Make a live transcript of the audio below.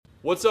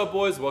What's up,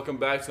 boys? Welcome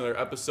back to another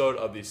episode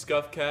of the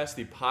Scuffcast,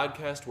 the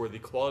podcast where the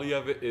quality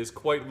of it is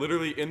quite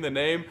literally in the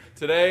name.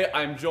 Today,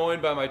 I'm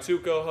joined by my two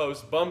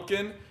co-hosts,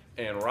 Bumpkin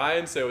and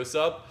Ryan. Say what's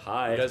up.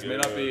 Hi. You guys may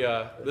not be.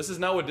 This is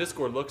not what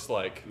Discord looks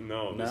like.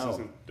 No, this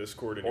isn't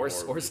Discord Or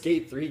anymore.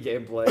 Skate 3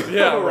 gameplay.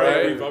 Yeah,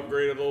 right. We've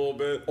upgraded a little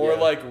bit. Or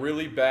like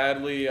really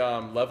badly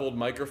leveled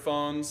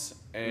microphones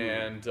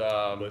and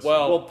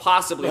Well,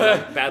 possibly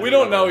badly we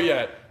don't know leveled.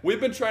 yet. We've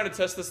been trying to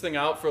test this thing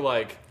out for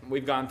like.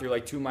 We've gone through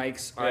like 2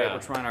 mics. All right, Yeah.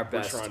 we're trying our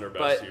best. trying our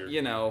best but, here.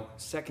 you know,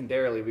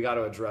 secondarily, we got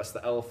to address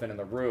the elephant in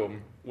the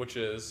room. Which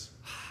is,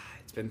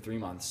 It's been 3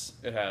 months.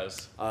 it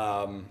has.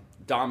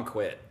 Dom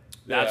quit.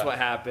 That's Yeah. what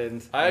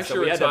happened. I And actually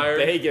so we retired.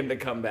 had to beg him to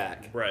come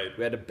back. Right.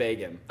 We had to beg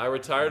him. I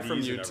retired from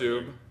V's and YouTube.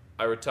 everything.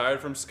 I retired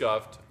from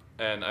Scuffed,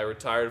 and I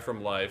retired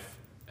from life,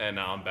 and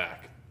now I'm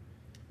back.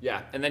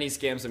 Yeah, and then he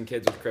scammed some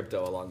kids with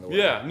crypto along the way.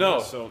 Yeah,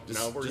 no. So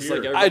now we're just here.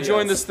 like I everybody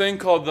joined else. this thing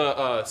called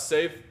the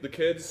Save the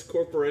Kids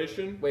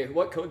Corporation. Wait,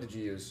 what code did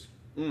you use?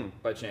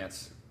 By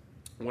chance?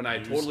 When I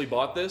totally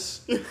bought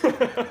this,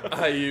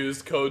 I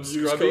used code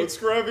Use Scrubby code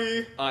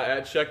Scrubby.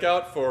 at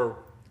checkout for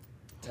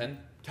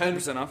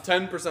 10% off?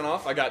 10%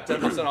 off. I got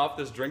 10% off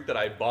this drink that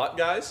I bought,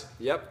 guys.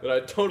 Yep. That I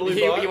totally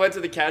He bought. went to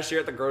the cashier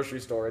at the grocery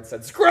store and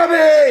said,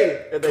 Scrubby!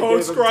 And they Code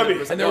gave him Scrubby.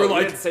 10%. and they were No, he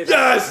like, didn't say that.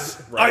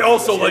 yes! Right. I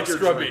also Take like your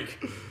Scrubby.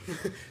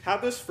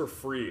 Have this for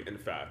free, in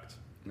fact.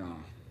 No.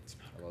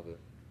 I love it.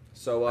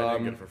 So, I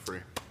didn't get it for free.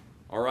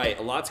 all right,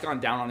 a lot's gone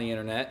down on the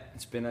internet.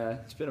 It's been a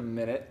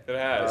minute. It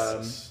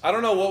has. I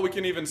don't know what we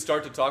can even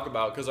start to talk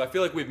about because I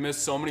feel like we've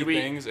missed so many Do we-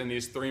 things in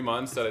these 3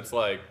 months that it's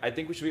like, I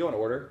think we should go in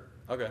order.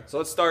 okay. So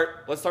let's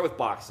start with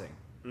boxing.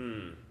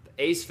 The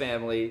Ace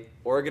family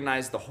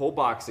organized the whole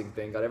boxing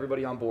thing, got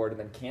everybody on board, and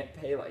then can't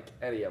pay like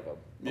any of them.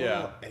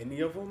 Yeah.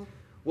 Any of them?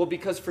 Well,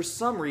 because for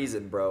some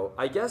reason, bro,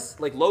 I guess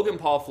like Logan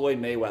Paul, Floyd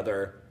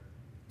Mayweather,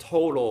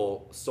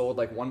 total sold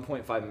like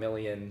 1.5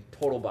 million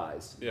total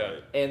buys. Yeah.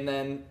 And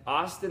then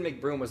Austin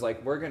McBroom was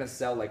like, we're gonna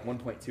sell like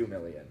 1.2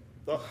 million.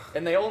 Ugh.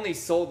 And they only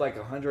sold like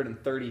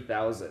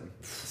 130,000.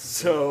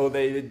 So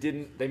they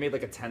made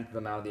like a tenth of the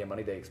amount of the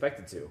money they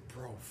expected to.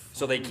 Bro.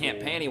 So they can't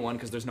pay anyone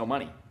because there's no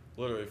money.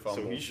 Literally So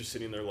fumbled. he's just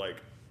sitting there like,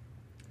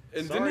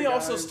 And didn't Sorry, he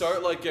also guys.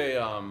 start like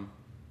a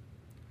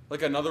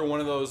like another one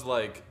of those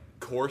like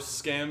course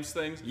scams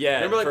things? Yeah,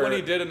 Remember like when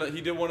for-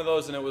 he did one of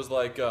those and it was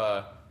like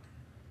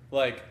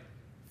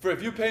for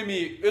if you pay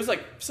me, it was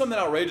like something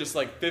outrageous,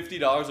 like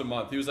 $50 a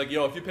month. He was like,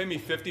 yo, if you pay me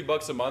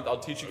 $50 a month, I'll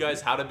teach you guys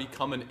how to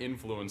become an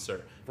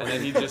influencer. And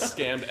then he just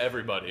scammed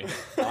everybody.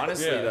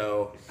 Honestly, Yeah.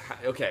 though,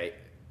 okay,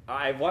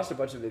 I've watched a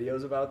bunch of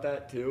videos about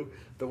that too.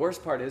 The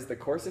worst part is the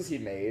courses he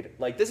made.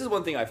 Like, this is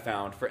one thing I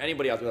found for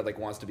anybody out there that like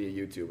wants to be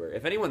a YouTuber.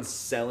 If anyone's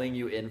selling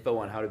you info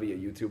on how to be a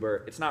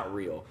YouTuber, it's not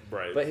real.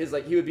 Right. But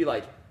he would be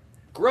like,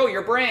 grow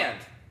your brand.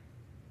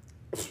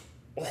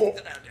 oh,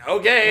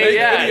 Okay, Make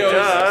yeah,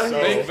 duh.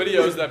 So- make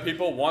videos that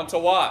people want to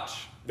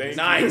watch. thank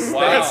Nice. you.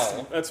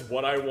 Wow. That's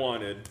what I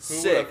wanted. Who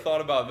would Sick. have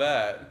thought about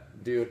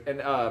that? Dude, and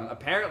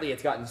apparently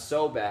it's gotten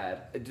so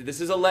bad.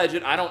 This is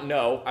alleged. I don't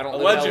know. I don't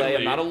live in LA. Allegedly.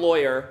 I'm not a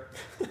lawyer.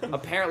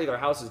 Apparently their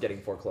house is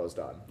getting foreclosed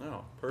on.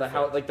 Oh, The perfect.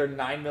 house, like their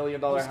 $9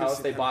 million gonna house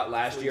say they that. bought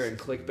last year and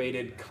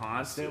clickbaited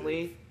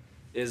constantly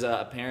is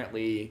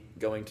apparently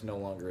going to no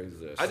longer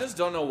exist. I just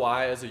don't know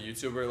why, as a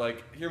YouTuber,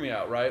 like, hear me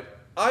out, right?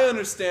 I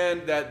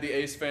understand that the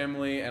Ace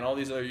family and all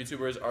these other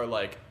YouTubers are,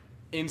 like,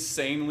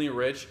 insanely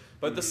rich,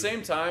 but at the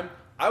same time,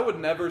 I would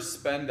never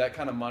spend that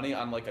kind of money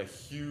on, like, a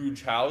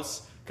huge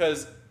house,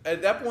 because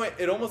at that point,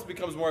 it almost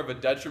becomes more of a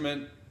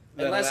detriment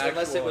than unless an it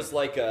actual- was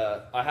like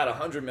I had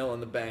 $100 million in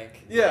the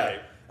bank. Yeah, Right.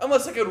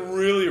 unless I could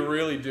really,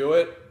 really do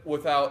it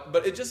without,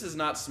 but it just is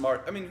not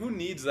smart. I mean, who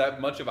needs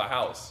that much of a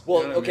house? You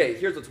Well, know what I okay, mean?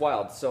 here's what's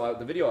wild. So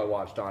the video I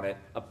watched on it,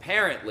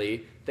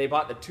 apparently they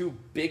bought the 2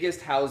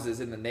 biggest houses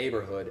in the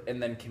neighborhood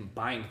and then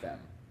combined them.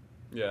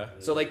 Yeah.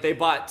 So like they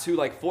bought 2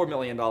 like $4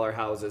 million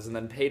houses and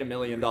then paid $1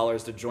 million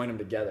to join them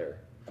together.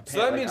 So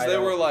that means I they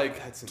don't- were like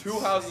That's 2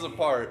 insane. houses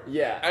apart.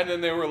 Yeah. And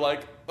then they were like,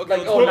 okay, Like,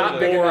 let's oh, go not to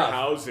big the- More enough.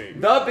 housing.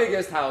 The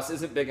biggest house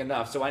isn't big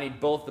enough, so I need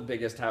both the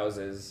biggest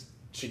houses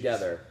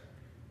together.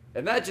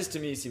 And that just to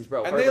me seems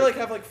bro. And they like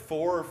have like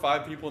 4 or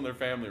 5 people in their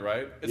family,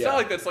 right? It's Yeah. not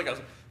like that's like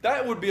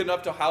that would be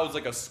enough to house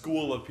like a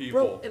school of people.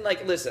 Bro, and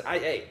like, listen,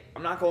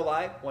 I'm not gonna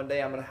lie. One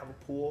day I'm gonna have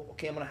a pool.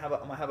 Okay, I'm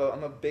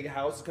a big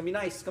house. It's gonna be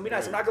nice. It's gonna be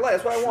nice. I'm not gonna lie.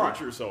 That's what I Treat want.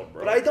 yourself,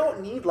 bro. But I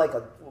don't need like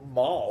a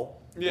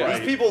mall. Yeah. These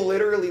Right. people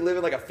literally live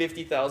in like a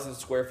 50,000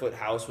 square foot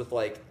house with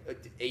like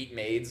 8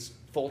 maids,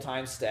 full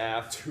time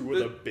staff. 2 of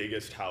the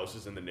biggest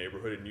houses in the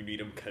neighborhood, and you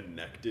need them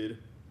connected.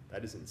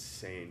 That is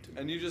insane to me.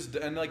 And you just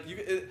and like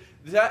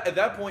that at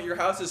that point your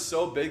house is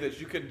so big that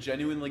you could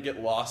genuinely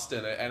get lost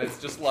in it, and it's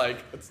just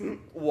like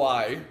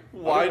why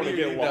Why do do you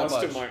get need lost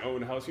that in much? my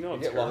own house? You know how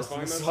Get lost in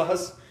terrifying the that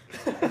sauce.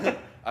 sounds?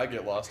 I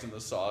get lost in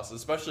the sauce,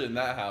 especially in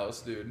that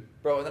house, dude.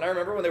 Bro, and then I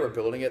remember when they were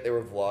building it, they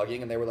were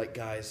vlogging, and they were like,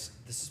 guys,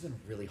 this has been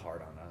really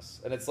hard on us.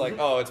 And it's like,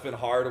 oh, it's been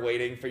hard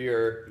waiting for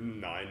your...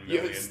 $9 million.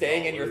 You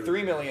staying in your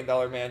 $3 million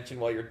mansion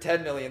while your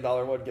 $10 million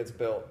one gets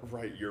built.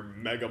 Right, your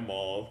mega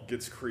mall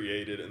gets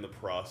created in the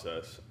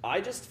process. I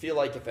just feel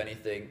like, if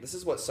anything, this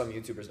is what some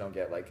YouTubers don't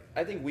get. Like,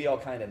 I think we all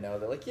kind of know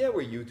that, like, yeah,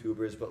 we're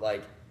YouTubers, but,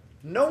 like,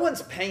 no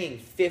one's paying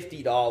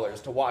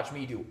 $50 to watch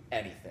me do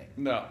anything.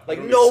 No. Like,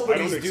 I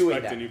nobody's don't doing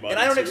expect that. anybody And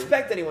I don't to.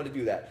 expect anyone to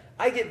do that.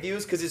 I get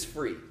views because it's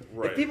free.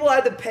 Right. If people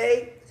had to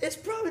pay, it's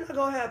probably not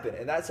going to happen.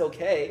 And that's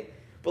okay.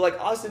 But, like,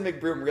 Austin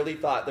McBroom really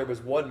thought there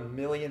was 1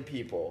 million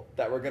people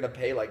that were going to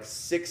pay, like,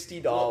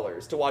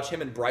 $60 to watch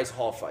him and Bryce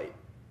Hall fight.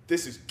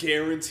 This is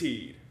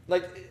guaranteed.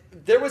 Like,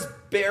 there was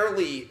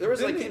barely... There was,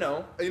 Didn't like, he- you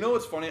know... You know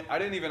what's funny? I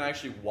didn't even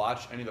actually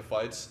watch any of the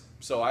fights,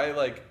 so I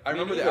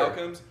remember the neither.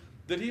 outcomes.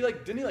 Didn't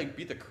he like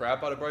beat the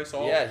crap out of Bryce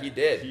Hall? Yeah, he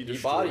did. He He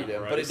destroyed bodied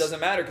him. But it Bryce. doesn't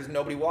matter because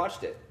nobody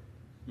watched it.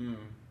 Hmm.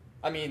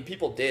 I mean,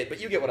 people did, but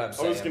you get what I'm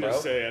saying, I was gonna bro.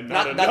 say, and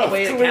not not enough, the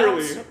way it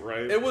clearly, counts.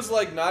 right? It was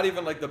like not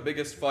even like the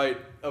biggest fight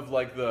of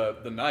like the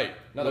night.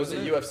 No, there was a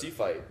wasn't it? UFC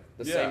fight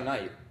the Yeah. same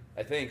night.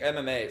 I think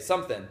MMA,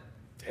 something.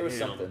 It was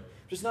Damn. something.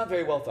 Just not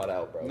very well thought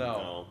out, bro.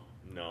 No.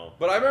 No.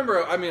 But I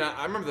remember, I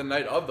remember the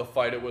night of the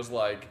fight. It was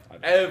like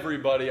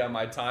everybody on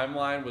my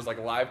timeline was like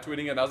live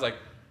tweeting it. And I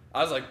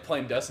was like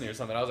playing Destiny or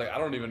something. I was like, I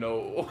don't even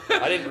know.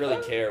 I didn't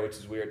really care, which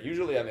is weird.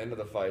 Usually I'm into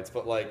the fights,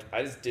 but like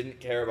I just didn't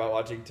care about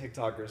watching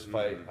TikTokers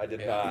fight. I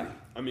did not.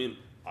 I mean,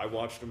 I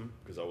watched him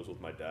because I was with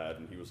my dad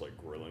and he was like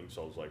grilling,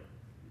 so I was like,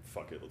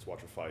 "Fuck it, let's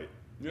watch a fight."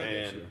 Yeah,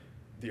 and sure.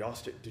 the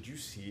Austin, did you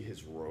see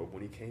his robe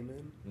when he came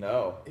in?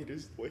 No. It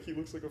is like he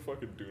looks like a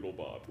fucking doodle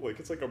bob. Like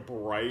it's like a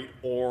bright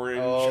orange.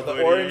 Oh, the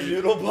hoodie. orange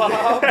doodle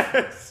bob.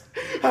 Yes.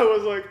 I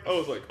was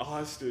like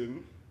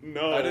Austin,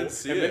 no. I didn't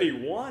see and it. then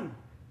he won.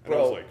 And I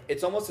was Bro, like,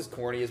 it's almost as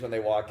corny as when they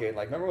walk in.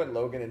 Like, remember when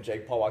Logan and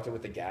Jake Paul walked in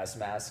with the gas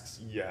masks?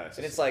 yes.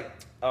 And it's like,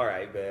 all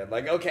right, man.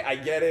 Like, okay, I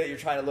get it. You're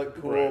trying to look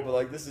cool, Right. but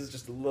like, this is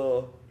just a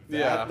little,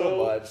 Yeah. not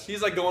so much.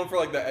 He's like going for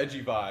like the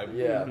edgy vibe.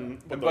 Yeah. Mhm.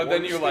 But the then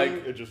orange you're thing,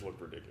 like- it just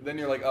looked ridiculous. Then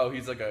you're like, oh,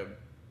 he's like a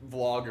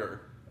vlogger.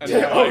 And Yeah,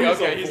 you're oh, like, he's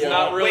a okay, he's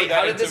not vlogger. really Wait, that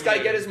how did this guy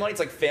get intimidating. his money? It's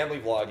like family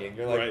vlogging.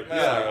 You're like, right?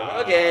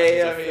 "Ah, okay,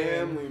 he's I a mean,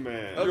 family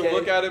man. Okay. You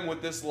look at him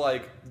with this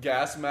like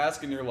gas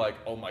mask, and you're like,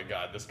 oh my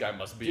god, this guy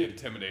must be Dude,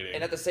 intimidating.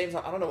 And at the same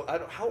time, I don't know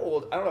how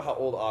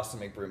old Austin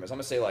McBroom is. I'm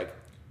gonna say like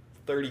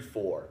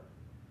 34.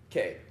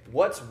 Okay,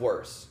 what's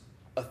worse,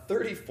 a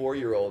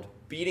 34-year-old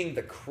beating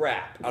the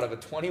crap out of a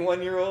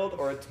 21-year-old,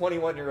 or a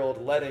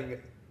 21-year-old letting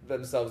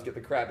themselves get the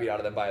crap beat out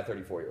of them by a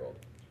 34-year-old?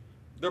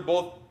 They're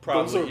both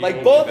probably Those are- Like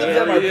equal both to of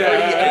them are better. pretty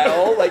Yeah.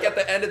 L. Like at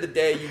the end of the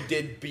day, you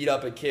did beat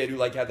up a kid who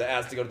like had to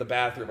ask to go to the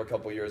bathroom a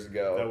couple years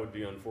ago. That would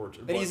be unfortunate.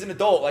 And but- he's an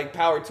adult, like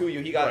power to you.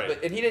 He got,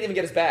 Right. and he didn't even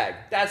get his bag.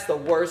 That's the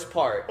worst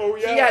part. Oh,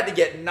 yeah. he had to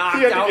get knocked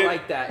He had to out get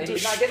like that, and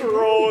he's not getting paid.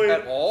 destroyed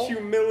at all?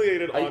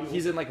 Humiliated. On,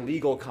 He's in like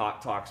legal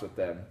talks with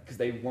them because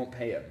they won't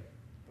pay him.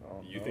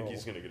 Oh, you think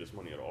he's gonna get his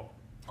money at all?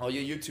 All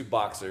you YouTube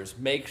boxers,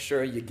 make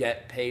sure you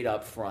get paid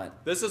up front.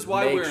 This is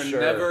why Make we're sure.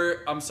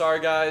 never. I'm sorry,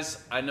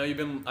 guys. I know you've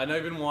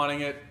been wanting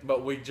it,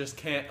 but we just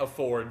can't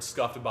afford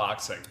scuffed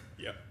boxing.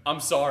 Yeah.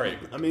 I'm sorry.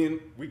 I mean,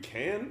 we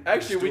can.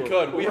 Actually, we Just do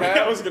could. it. We Right,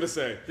 have- I was gonna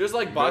say. There's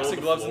like Middle boxing of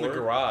the gloves in the floor.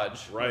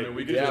 garage. I Right. mean,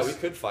 we could Yeah, just, we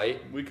could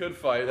fight. we could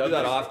fight. We'll do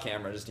that That'd be- off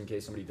camera just in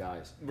case somebody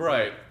dies.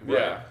 Right. Right,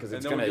 Yeah. 'cause And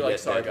it's then we'd gonna be like, get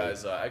sorry, deadly.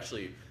 guys.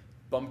 Actually,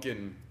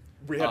 Bumpkin.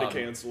 We had to Um,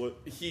 cancel it.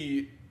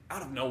 He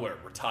out of nowhere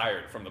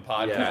retired from the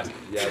podcast.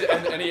 Yeah.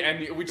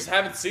 And we just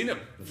haven't seen him.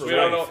 That's we right.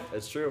 don't know.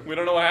 That's true. We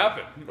don't know what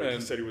happened. Like he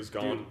And- said, he was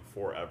gone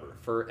forever.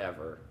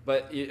 Forever.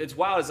 But it's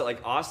wild is that like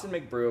Austin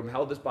McBroom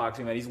held this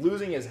boxing man. He's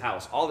losing his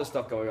house, all this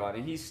stuff going on,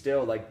 and he's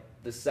still like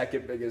the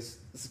second biggest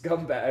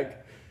scumbag.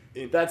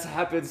 That's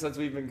happened since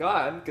we've been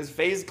gone because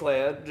FaZe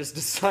Clan just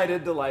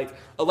decided to like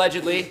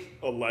allegedly.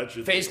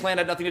 Allegedly. FaZe Clan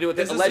had nothing to do with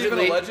Is this. this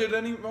Allegedly, even alleged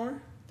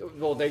anymore?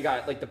 well, they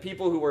got like the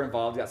people who were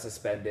involved got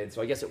suspended,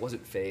 so I guess it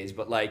wasn't FaZe,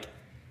 but like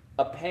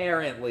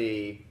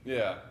apparently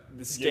Yeah.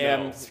 the You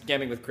know.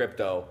 scamming with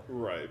crypto.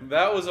 Right.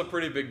 That was a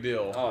pretty big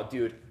deal. Oh,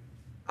 dude,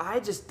 I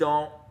just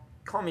don't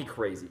call me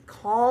crazy.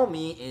 Call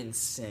me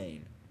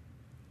insane.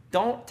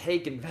 Don't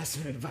take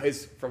investment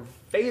advice from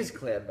FaZe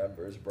Clan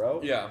members,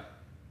 bro. Yeah.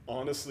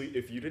 Honestly,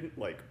 if you didn't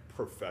like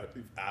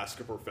ask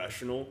a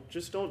professional,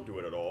 just don't do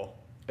it at all.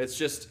 It's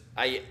just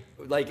I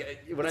like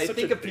when It's I such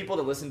think a of people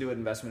to listen to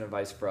investment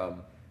advice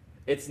from.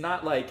 It's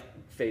not like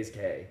FaZe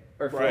K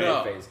or Right.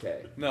 No. FaZe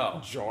K.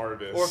 No.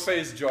 Jarvis. Or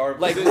FaZe Jarvis.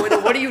 Like Is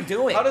it- what are you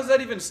doing? How does that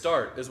even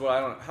start? Is what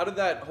I don't. How did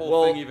that whole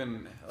Well, thing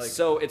even like?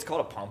 So it's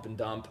called a pump and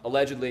dump,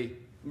 allegedly.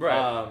 Right.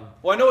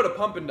 Well, I know what a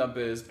pump and dump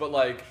is, but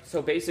like,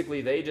 So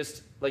basically, they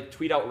just like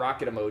tweet out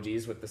rocket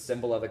emojis with the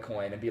symbol of the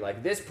coin and be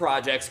like, "This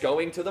project's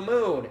going to the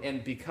moon,"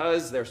 and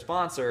because they're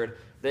sponsored,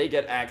 they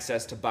get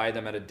access to buy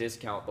them at a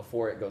discount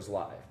before it goes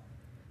live.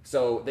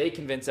 So they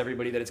convince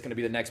everybody that it's going to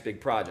be the next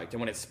big project, and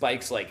when it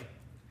spikes like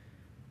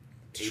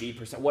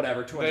 80%,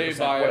 whatever, 200%,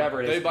 buy a-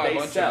 whatever it is, they buy a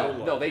bunch of sell.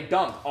 Ola. No, they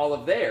dump all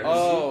of theirs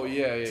oh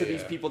yeah, yeah. to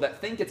these yeah. people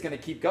that think it's going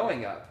to keep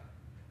going up.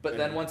 But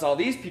then once all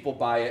these people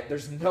buy it,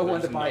 there's no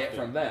one to buy it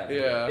from them.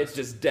 Yeah. It's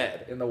just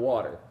dead in the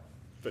water.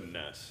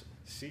 Finesse.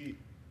 See,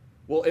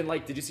 Well, and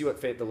like, did you see what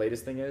the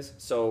latest thing is?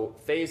 So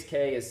FaZe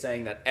K is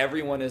saying that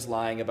everyone is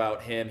lying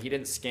about him. He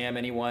didn't scam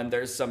anyone.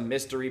 There's some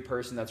mystery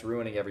person that's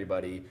ruining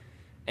everybody.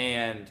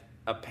 And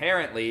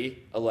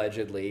apparently,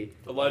 allegedly,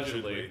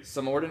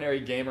 some ordinary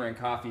gamer in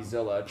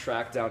CoffeeZilla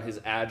tracked down his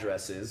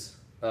addresses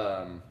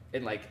and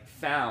like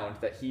found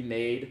that he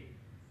made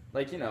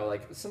like, you know,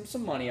 like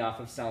some money off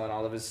of selling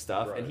all of his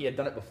stuff, Right. and he had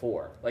done it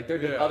before. Like there'd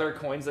been Yeah. other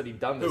coins that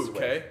he'd done this Who,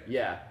 with. K?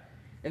 Yeah.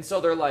 And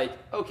so they're like,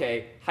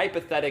 okay,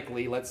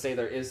 hypothetically, let's say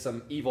there is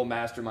some evil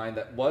mastermind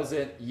that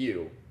wasn't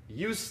you.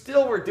 You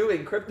still were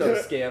doing crypto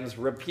scams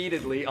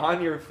repeatedly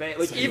on your fan.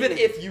 Like even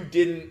if you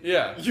didn't,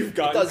 Yeah. you've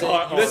gotten doesn't-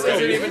 caught This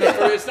already. isn't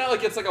even. It's not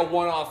like it's like a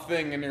one-off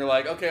thing, and you're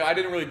like, okay, I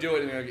didn't really do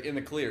it, and you're in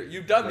the clear.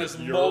 You've done this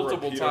You're a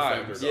multiple repeat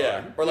times. offender.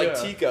 yeah. Or like Yeah.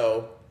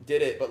 Tico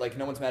did it, but like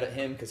no one's mad at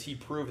him because he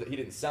proved that he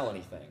didn't sell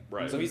anything.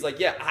 Right. So he's like,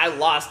 yeah, I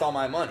lost all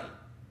my money.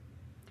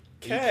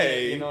 You can't-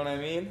 K. you know what I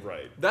mean?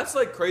 Right. That's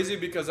like crazy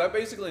because that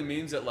basically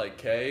means that like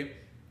K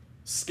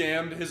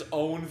scammed his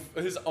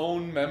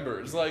own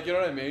members. Like, you know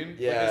what I mean?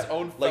 Yeah. Like his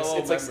own like fellow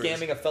it's like members.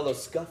 scamming a fellow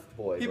scuffed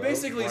boy. He bro.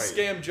 basically Right.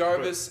 scammed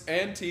Jarvis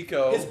and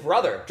Tico. his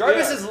brother.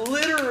 Jarvis Yeah. is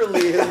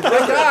literally his the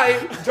brother.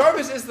 guy,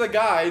 Jarvis is the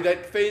guy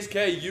that FaZe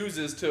K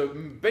uses to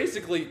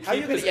basically How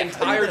you keep his gonna- yeah,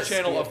 how you entire gonna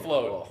channel scam-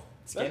 afloat. oh,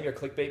 scam your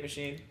clickbait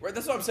machine. Right,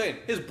 that's what I'm saying.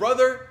 His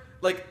brother,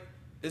 like,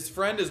 his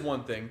friend is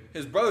one thing.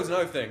 His brother's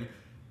another thing.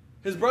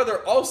 His brother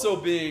also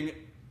being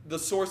the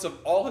source of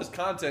all his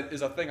content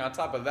is a thing on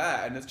top of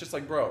that, and it's just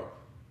like, bro,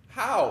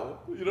 how?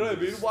 You know what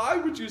I mean? Why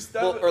would you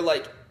step? Well, or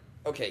like,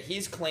 okay,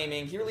 he's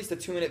claiming he released a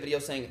 2-minute video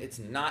saying it's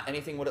not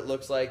anything what it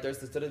looks like. There's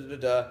this da da da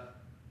da,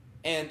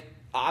 and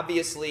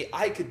obviously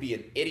I could be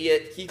an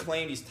idiot. He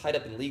claimed he's tied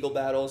up in legal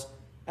battles.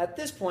 At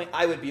this point,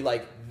 I would be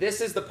like, this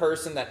is the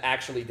person that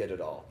actually did it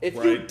all. If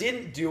you Right.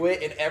 didn't do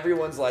it, and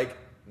everyone's like,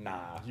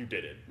 nah, You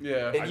did it.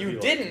 yeah. and I'd you be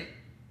like- didn't,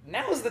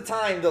 now's the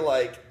time to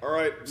like, All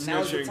right.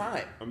 now's the snitching.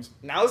 time. I'm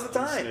Now's the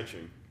I'm time.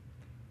 snitching.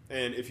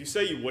 And if you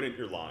say you wouldn't,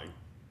 you're lying.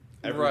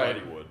 Everybody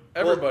Right. would.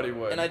 Everybody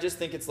Well, would. And I just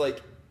think it's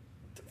like,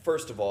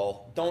 first of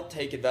all, don't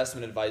take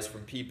investment advice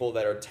from people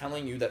that are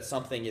telling you that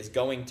something is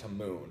going to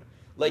moon.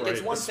 Like, it's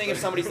Right, one thing if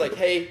somebody's like,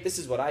 hey, this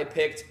is what I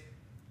picked.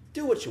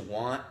 Do what you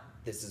want.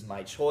 This is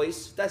my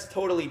choice. That's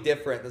totally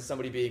different than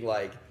somebody being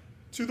like,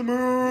 To the hey,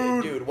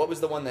 moon. dude, what was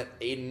the one that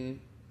the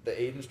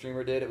Aiden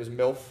streamer did? It was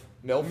MILF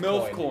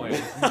MILF coin. coin.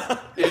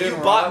 If you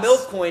Aiden bought Ross.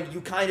 MILF coin,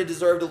 you kind of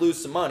deserve to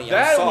lose some money.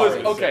 That I'm was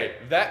sorry. okay.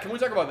 That can we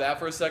talk about that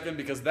for a second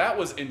because that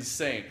was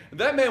insane.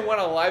 That man went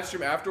on a live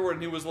stream afterward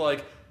and he was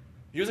like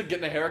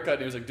getting a haircut and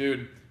he was like,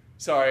 dude,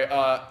 sorry,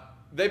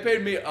 they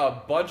paid me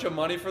a bunch of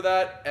money for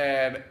that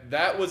and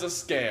that was a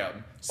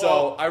scam. So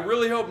Oh. I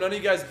really hope none of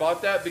you guys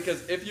bought that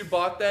because if you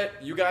bought that,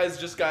 you guys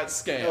just got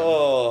scammed.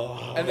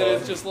 Oh. And then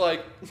it's just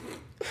like,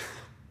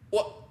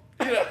 what?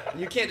 You know,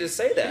 You can't just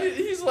say that.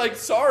 he's like,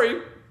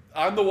 sorry.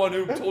 I'm the one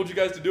who told you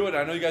guys to do it.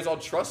 I know you guys all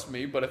trust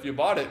me, but if you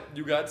bought it,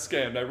 you got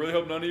scammed. I really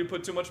hope none of you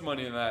put too much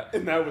money in that.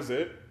 And that was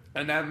it.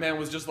 And that man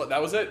was just like,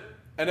 that was it.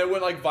 And it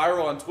went like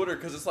viral on Twitter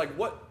because it's like,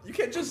 what? You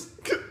can't just.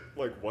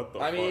 Like what the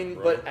I fuck, mean,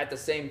 bro? but at the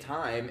same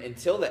time,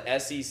 until the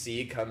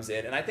SEC comes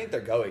in, and I think they're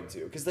going to,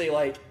 because they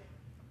like,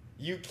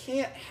 you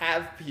can't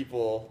have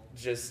people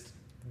just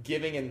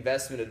giving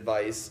investment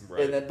advice,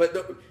 Right. and then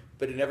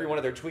but in every one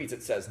of their tweets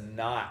it says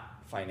not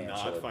financial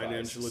Not advice,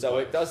 financial so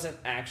it advice. doesn't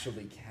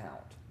actually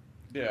count.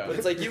 Yeah. But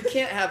it's like you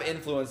can't have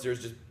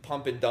influencers just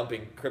pumping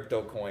dumping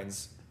crypto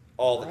coins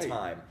all the Right.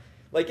 time.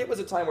 Like it was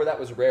a time where that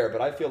was rare,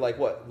 but I feel like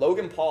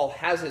Logan Paul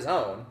has his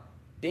own.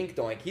 Dink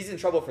Doink. He's in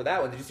trouble for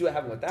that one. Did you see what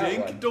happened with that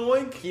Dink one?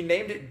 doink? He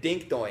named it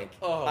Dink Doink.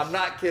 Oh. I'm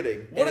not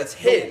kidding. What and a- it's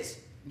his.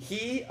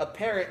 He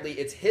apparently,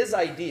 it's his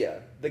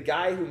idea. The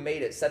guy who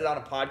made it said it on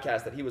a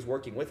podcast that he was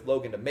working with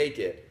Logan to make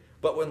it.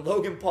 But when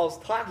Logan Paul's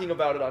talking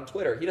about it on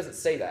Twitter, he doesn't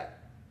say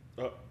that.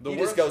 The he worst-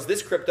 just goes,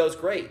 "This crypto's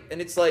great,"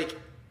 and it's like,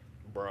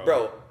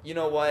 bro, you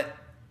know what?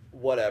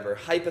 Whatever.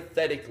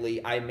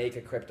 Hypothetically, I make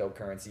a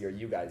cryptocurrency, or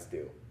you guys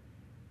do.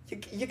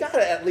 You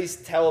gotta at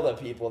least tell the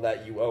people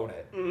that you own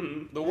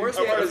it. The worst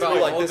can't part just about be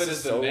like, all of this it is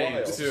is the so names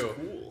wild. too.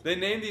 Cool. They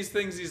name these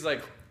things these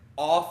like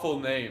awful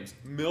names.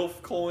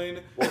 MILF coin.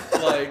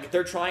 Like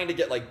They're trying to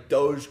get like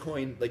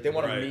Dogecoin, like they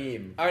want Right. a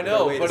meme. I Their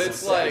know, way to but it's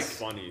success.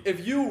 like funny.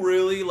 if you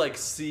really like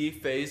see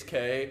FaZe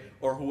K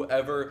or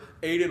whoever,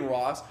 Aiden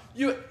Ross,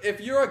 if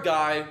you're a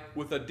guy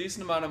with a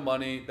decent amount of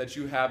money that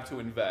you have to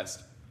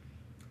invest,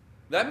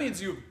 that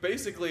means you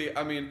basically,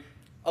 I mean,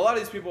 a lot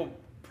of these people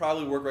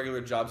probably work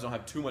regular jobs, don't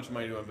have too much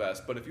money to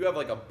invest, but if you have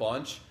like a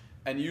bunch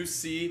and you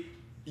see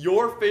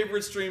your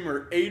favorite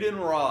streamer, Aiden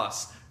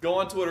Ross, go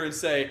on Twitter and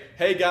say,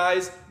 hey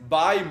guys,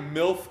 buy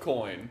MILF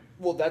coin.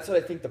 Well, that's what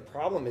I think the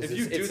problem is. If is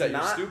you do it's that, you're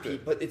not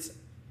stupid. But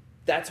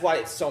that's why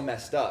it's so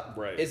messed up.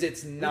 Right. Is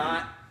it's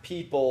not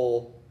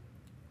people.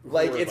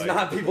 Like are, it's like-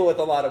 not people with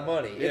a lot of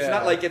money. It's Yeah.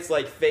 not like it's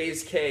like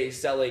FaZe K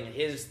selling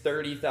his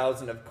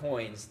 30,000 of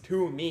coins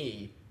to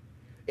me.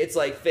 It's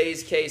like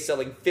FaZe K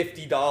selling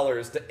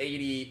 $50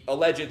 to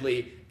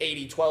allegedly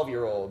 80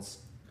 12-year-olds.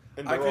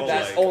 And I they're could all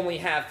that like, only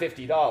have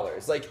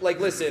 $50. Like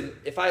listen,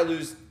 if I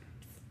lose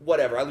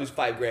whatever, I lose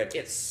 $5,000.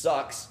 It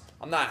sucks.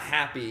 I'm not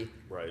happy.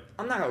 right.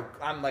 I'm not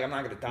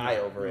gonna die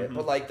over it.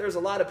 But like, there's a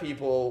lot of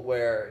people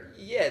where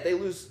they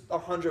lose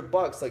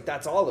 $100. Like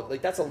that's all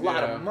of that's a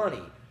lot Yeah. of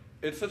money.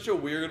 It's such a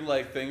weird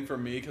like thing for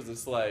me because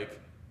it's like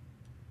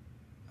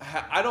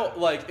I don't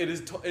like it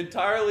is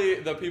entirely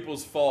the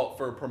people's fault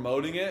for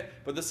promoting it,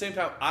 but at the same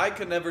time I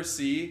could never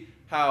see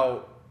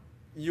how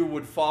you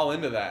would fall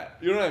into that.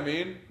 You know what I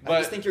mean? I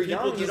just think you're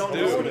people young. You just don't do.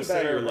 know I was any gonna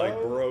say, better, like,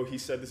 bro. bro, he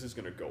said this is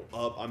gonna go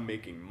up. I'm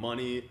making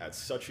money at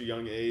such a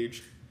young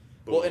age.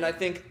 Well, Boom. and I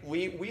think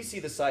we see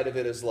the side of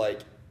it as like,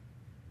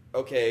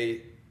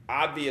 okay,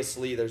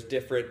 obviously there's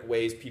different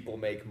ways people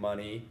make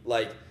money.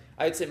 Like,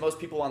 I'd say most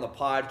people on the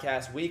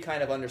podcast, we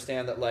kind of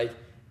understand that like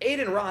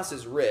Aiden Ross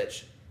is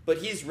rich, but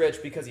he's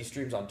rich because he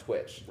streams on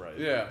Twitch. right.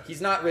 Yeah.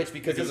 He's not rich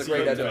because he's Because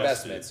great he at invested.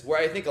 investments. Where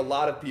I think a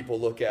lot of people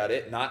look at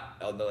it, like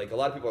a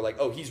lot of people are like,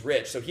 oh, he's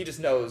rich, so he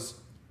just knows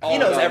All he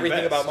knows about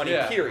everything invest. about money.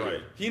 Yeah, period.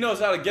 right. He knows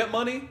how to get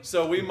money,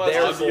 so we must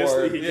Therefore,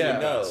 Obviously, he he can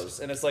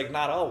knows, and it's like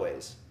not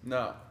always.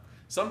 No.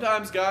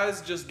 Sometimes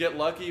guys just get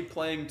lucky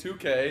playing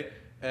 2K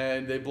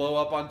and they blow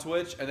up on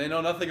Twitch and they know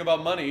nothing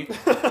about money.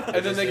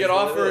 And then they is get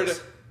what it offered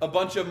is. a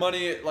bunch of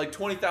money, like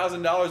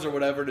 $20,000 or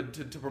whatever,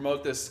 to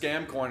promote this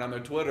scam coin on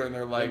their Twitter. And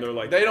they're like,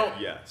 they don't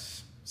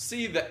yes.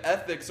 see the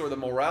ethics or the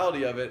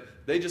morality of it.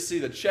 They just see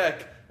the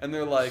check and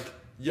they're like,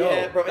 yo,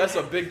 Yeah, bro, that's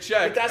a and- big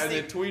check. but that's And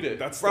the- they tweet it.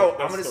 That's Bro,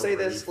 the- I'm gonna the say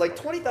really this: like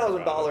fucking part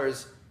about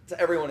 $20,000 to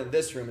everyone in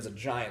this room is a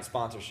giant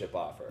sponsorship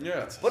offer.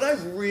 Yeah. But I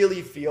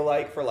really feel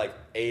like for like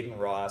Aiden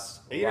Ross,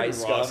 Aiden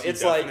Rice Ross, Gum, he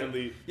it's like,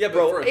 definitely- Yeah, but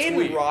bro, for a Aiden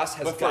tweet. Ross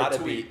has But for a got to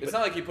tweet. be. It's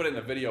not like he put it in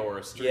a video or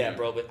a stream. Yeah,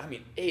 bro, but I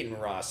mean, Aiden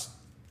Ross,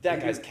 that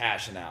Aiden- guy's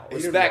cashing out. Aiden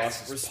Respect,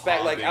 Ross is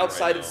respect. Like popping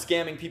outside right of now.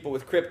 scamming people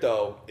with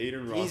crypto,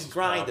 Aiden Ross he's is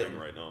grinding popping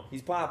right now.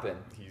 He's popping.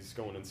 He's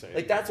going insane.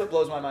 Like that's what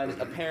blows my mind. Is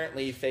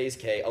apparently FaZe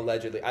K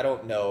allegedly, I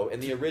don't know, in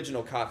the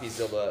original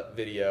CopyZilla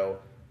video,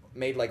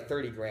 made like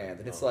 $30,000,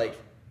 and it's like,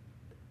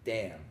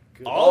 damn.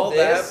 All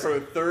that this, for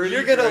 30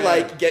 You're gonna grand.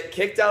 like get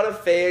kicked out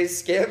of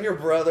FaZe, scam your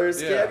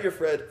brothers, Yeah. scam your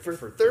friend for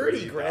For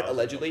 30 $30,000. grand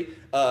allegedly.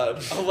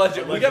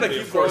 Allegedly. We gotta Allegedly,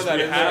 keep of course throwing that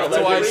we in there. have.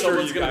 Otherwise, Allegedly,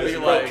 someone's you gonna guys be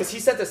know. like, Because he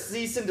sent a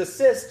cease and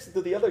desist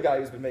to the other guy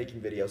who's been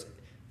making videos,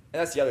 and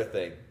that's the other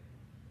thing,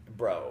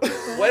 bro.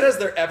 When has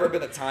there ever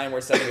been a time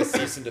where sending a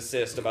cease and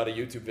desist about a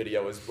YouTube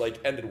video is like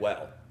ended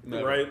well?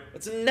 Never. right?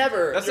 It's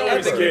never. That's You the ever.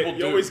 only thing people you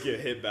do. always get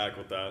hit back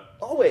with that.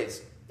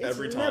 Always. It's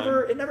Every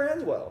never, time. It never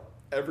ends well.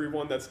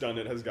 Everyone that's done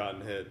it has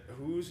gotten hit.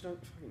 Who's done?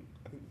 Fucking,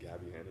 I think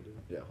Gabby handed it.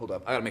 Yeah, hold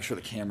up. I gotta make sure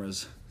the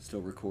camera's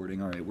still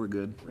recording. All right, we're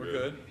good. We're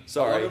good.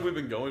 Sorry. How long have we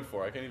been going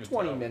for? I can't even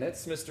 20 tell.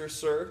 minutes, Mr.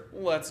 Sir.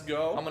 Let's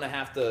go. I'm gonna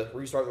have to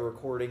restart the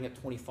recording at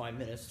 25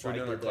 minutes. We're Try to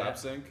doing our get clap that.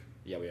 sync.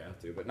 Yeah, we have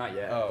to, but not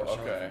yet. Oh, We're showing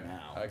okay. for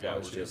now. I That got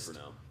was you. just For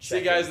now. See,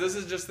 checking. guys, this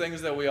is just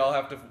things that we all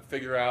have to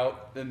figure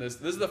out in this.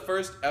 This is the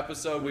first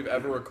episode we've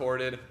ever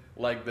recorded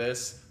like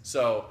this.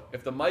 So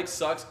if the mic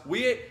sucks,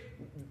 we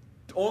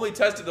only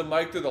tested the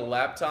mic through the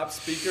laptop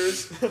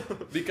speakers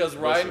because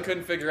Ryan Listen.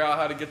 couldn't figure out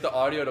how to get the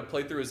audio to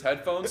play through his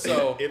headphones.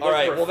 So It All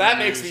right, looked well that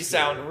makes me refused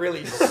sound to.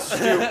 really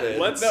stupid.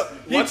 Let's. no,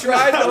 he let's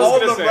tried I was all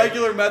gonna the say,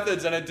 regular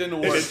methods and it didn't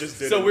work. It just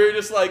So didn't. we were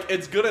just like,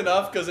 it's good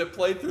enough because it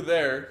played through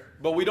there,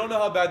 but we don't know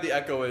how bad the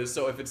echo is.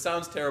 So if it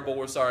sounds terrible,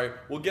 we're sorry.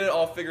 We'll get it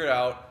all figured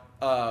out.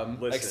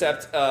 Listen,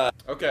 Except,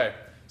 Okay,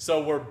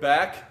 so we're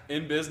back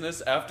in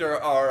business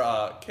after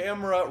our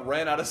camera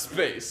ran out of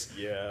space.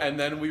 Yeah. And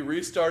then we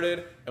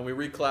restarted and we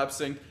reclap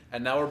synced,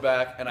 and now we're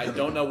back, and I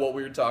don't know what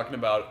we were talking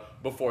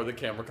about before the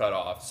camera cut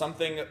off.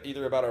 something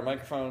either about our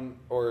microphone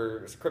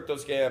or crypto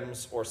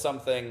scams or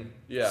something.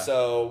 Yeah.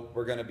 So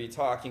we're gonna be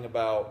talking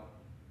about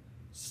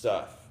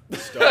stuff.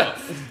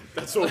 stuff.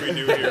 That's what we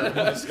do here. on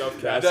the Stuff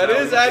Cast. That how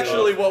is we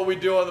actually what we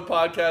do on the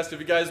podcast. If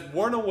you guys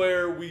weren't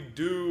aware, we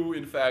do,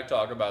 in fact,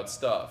 talk about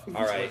stuff.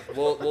 All right,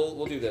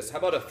 we'll do this. How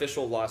about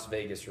official Las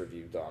Vegas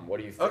review, Dom? What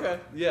do you think? Okay,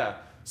 yeah.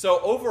 So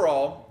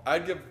overall,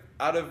 I'd give,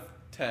 out of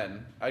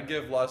 10, I'd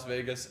give Las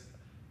Vegas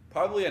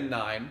probably a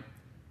 9.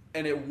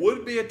 And it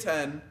would be a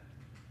 10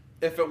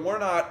 if it were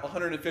not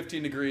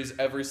 115 degrees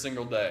every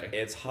single day.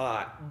 It's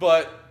hot.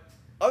 But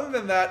other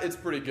than that, it's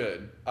pretty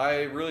good.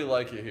 I really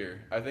like it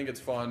here. I think it's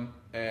fun,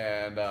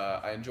 and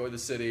I enjoy the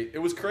city. It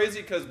was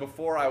crazy because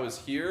before I was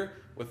here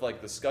with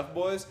like the Scuff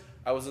Boys,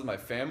 I was with my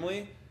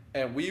family,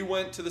 and we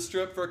went to the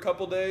Strip for a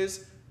couple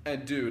days.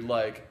 And dude,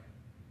 like,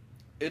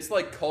 it's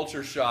like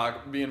culture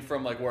shock being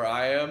from like where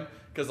I am.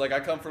 Because like I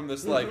come from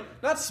this like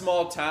not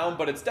small town,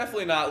 but it's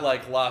definitely not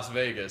like Las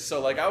Vegas.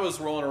 So like I was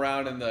rolling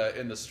around in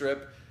the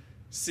Strip,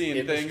 seeing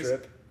In the things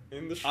Strip?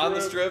 In the strip. on the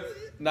Strip,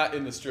 not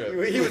in the Strip.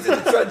 He was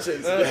in the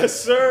trenches. Yes,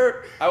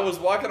 sir. I was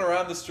walking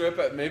around the Strip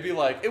at maybe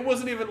like, it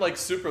wasn't even like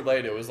super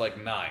late. It was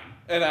like 9.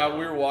 And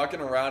we were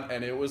walking around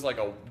and it was like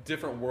a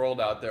different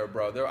world out there,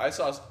 bro. I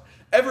saw,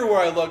 everywhere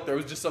I looked, there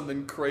was just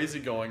something crazy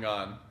going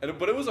on.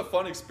 But it was a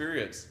fun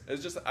experience.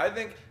 It's just, I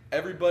think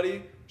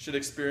everybody should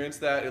experience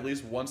that at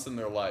least once in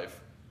their life.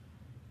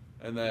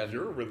 And then,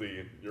 You're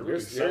really you're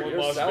selling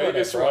Las selling it,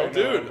 Vegas bro. right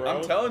now, dude, bro.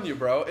 I'm telling you,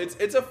 bro,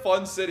 it's a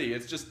fun city.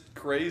 It's just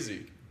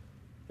crazy.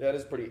 Yeah, it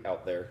is pretty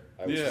out there,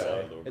 I would Yeah.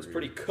 say. Over It's here.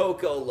 pretty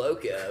Coco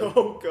Loco.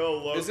 Coco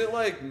Loco. Is it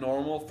like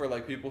normal for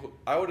like people who,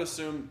 I would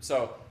assume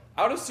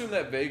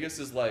that Vegas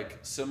is like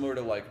similar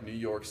to like New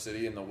York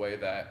City in the way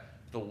that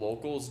the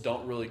locals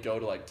don't really go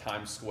to like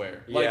Times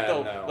Square. Like Yeah,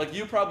 they'll- no. like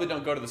you probably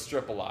don't go to the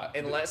Strip a lot.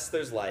 Unless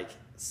there's like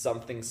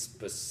something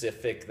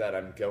specific that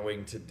I'm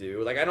going to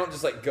do. Like I don't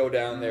just like go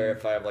down there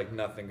if I have like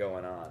nothing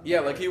going on. Yeah,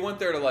 like he went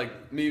there to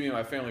like meet me and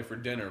my family for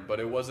dinner, but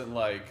it wasn't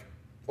like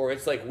Or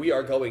it's like we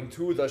are going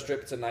to the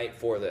Strip tonight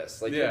for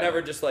this. Like you're Yeah.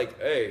 never just like,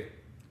 hey,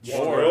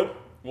 or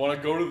want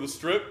to go to the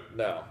Strip?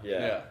 no,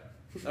 yeah.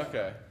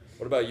 Okay.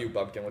 What about you,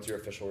 Bumpkin? What's your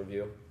official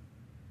review?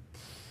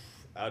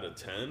 Out of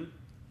 10?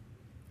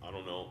 I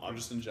don't know. I'm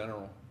just in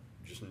general.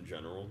 Just in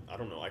general. I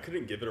don't know. I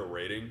couldn't give it a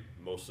rating,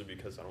 mostly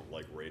because I don't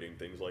like rating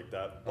things like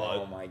that. But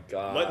Oh my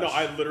god. no,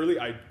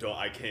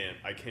 I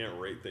can't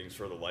rate things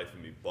for the life of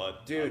me.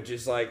 But Dude,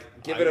 just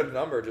like give I- it a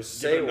number.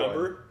 Just give say it a one.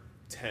 number.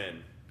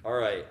 10. All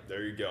right.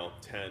 There you go.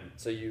 10.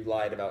 So you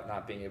lied about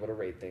not being able to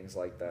rate things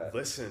like that.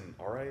 Listen,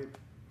 all right.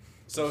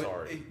 So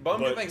sorry,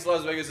 Bumpkin but- thinks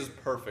Las Vegas is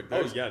perfect. Oh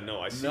There's yeah, no,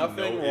 I see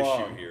nothing no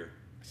wrong. issue here.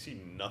 I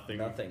see nothing.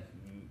 Nothing.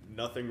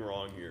 Nothing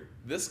wrong here.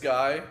 This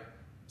guy,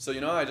 so you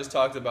know I just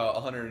talked about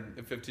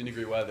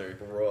 115-degree weather.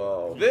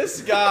 Bro.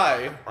 This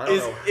guy I don't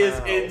is know is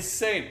how.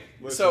 insane.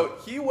 Listen. So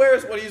he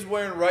wears what he's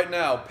wearing right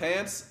now: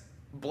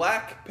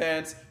 black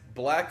pants,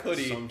 black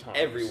hoodie, Sometimes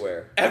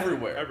everywhere.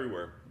 everywhere.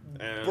 everywhere.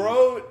 And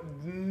Bro,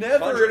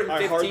 never. 115.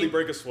 I hardly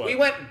break a sweat. We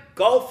went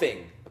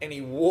golfing and he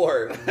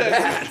wore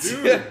that.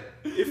 Dude,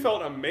 it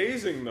felt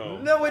amazing though.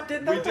 No, it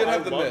did not. We did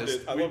have I the loved mist.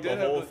 it. I We loved did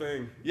the have whole the-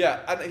 thing. Yeah,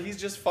 and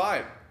he's just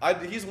fine.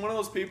 He's one of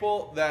those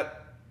people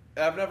that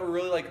I've never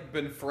really like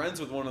been friends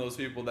with. One of those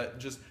people that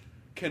just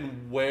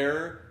can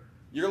wear.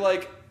 You're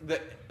like the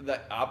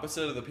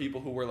opposite of the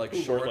people who wear like Who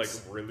were,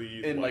 shorts. like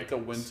really in, like, the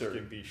winter.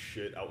 skimpy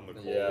shit out in the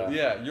cold. Yeah.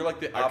 Yeah, you're like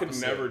the I opposite.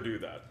 could never do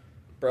that.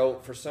 Bro,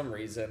 for some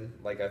reason,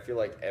 like I feel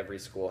like every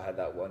school had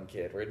that one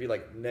kid where it'd be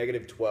like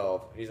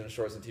 -12 and he's in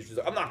shorts and t-shirts. He's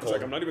like, I'm not It's cold.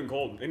 like I'm not even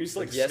cold, and he's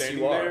like yes, standing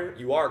you are. there,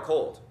 You are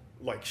cold.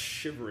 like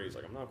shivering. He's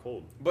like, I'm not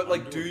cold. But I'm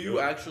like, do doing you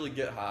good." actually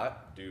get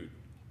hot? dude?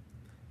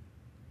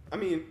 I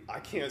mean, I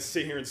can't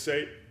sit here and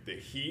say the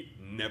heat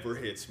never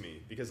hits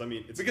me because I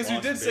mean, it's Because you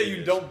Las did say you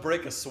Vegas. don't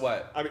break a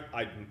sweat. I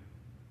mean,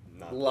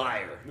 not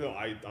Liar. No,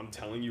 I'm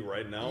telling you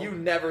right now. You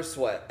never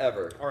sweat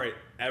ever. All right,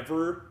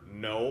 ever?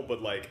 No,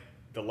 but like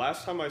the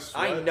last time I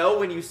sweat, I know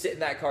when you sit in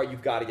that car,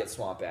 you've got to get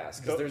swamp ass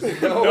because No-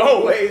 there's no,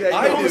 No, way that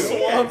I you do,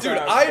 swamp dude.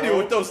 ass, I do bro.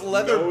 with those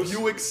leather No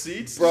Buick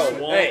seats, Bro,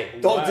 Swamp hey,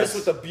 don't ass. diss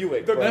with the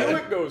Buick. the bro.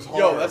 Buick goes hard.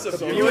 Yo, that's a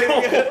so-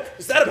 Buick.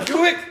 Is that a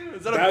Buick?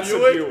 Is that That's a a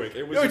Buick? Buick.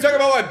 It was Yo, you a talking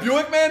Buick. about my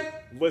Buick, man?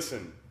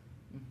 Listen,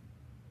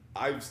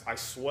 I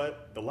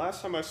sweat. The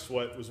last time I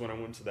sweat was when I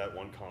went to that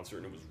one concert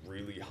and it was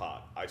really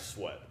hot. I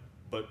sweat.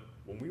 But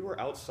when we were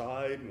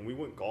outside, when we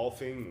went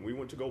golfing, when we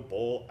went to go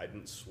bowl, I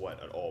didn't sweat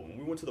at all. When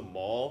we went to the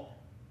mall,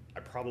 I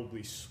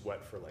probably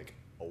sweat for like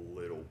a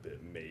little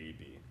bit,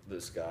 maybe.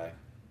 This guy.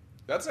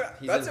 That's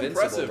He's that's invincible,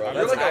 impressive. bro. You're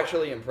That's like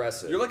actually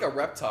impressive. you're like a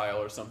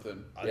reptile or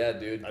something. Yeah,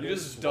 dude. I You didn't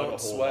just sweat don't a whole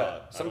sweat. lot. I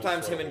don't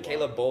Sometimes sweat him a and whole lot.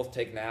 Caleb both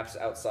take naps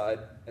outside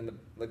and the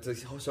like to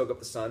soak up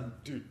the sun.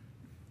 Dude.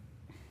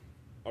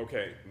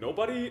 Okay,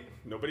 nobody.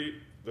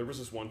 There was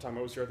this one time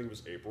I was here. I think it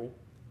was April.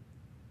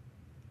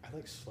 I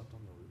like slept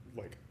on the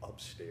roof, like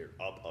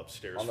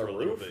upstairs On for the a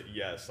little roof? bit.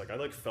 Yes, like I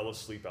like fell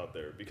asleep out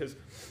there because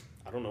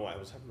I don't know why I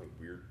was having like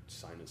weird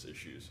sinus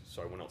issues,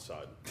 so I went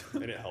outside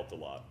and it helped a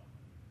lot.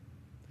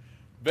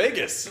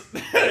 Vegas.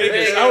 Vegas.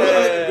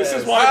 This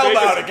is why How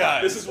Vegas, about it,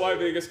 guys? This is why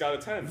Vegas got a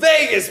 10.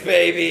 Vegas,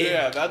 baby.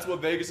 Yeah, that's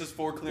what Vegas is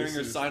for, clearing This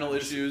your is- sinal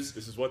this- issues.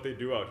 This is what they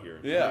do out here.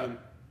 Yeah. I mean,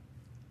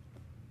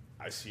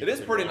 I see. It is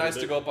nothing pretty wrong nice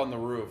with to it. go up on the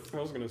roof. I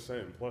was gonna say,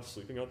 and plus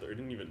sleeping out there,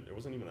 it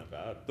wasn't even that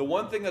bad. The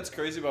one thing that's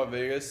crazy about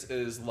Vegas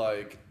is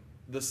like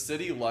the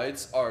city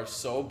lights are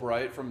so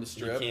bright from the You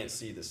strip can't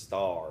see the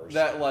stars.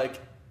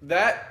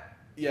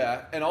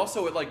 yeah, and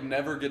also it like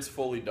never gets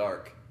fully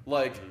dark.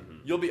 Like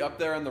you'll be up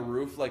there on the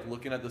roof like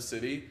looking at the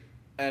city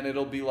and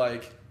it'll be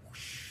like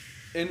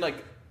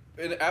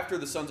after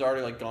the sun's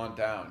already like gone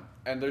down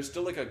and there's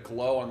still like a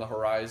glow on the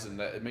horizon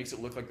that it makes it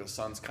look like the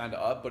sun's kind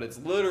of up, but it's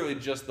literally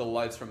just the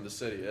lights from the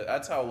city.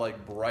 That's how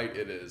like bright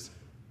it is.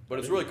 But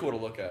it's really cool to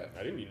look at.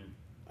 I didn't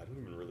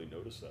even really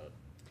notice that.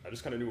 I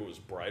just kind of knew it was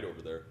bright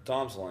over there.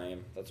 Tom's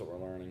lame. That's what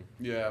we're learning.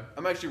 Yeah,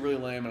 I'm actually really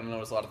lame and I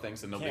notice a lot of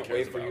things that nobody Can't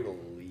cares wait for about. you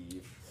to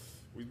leave.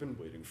 We've been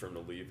waiting for him to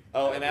leave.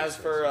 Oh, That and makes as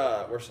sense.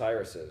 for where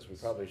Cyrus is, we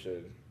probably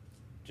should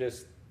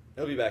just.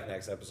 He'll be back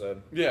next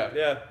episode. Yeah.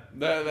 Yeah.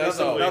 That's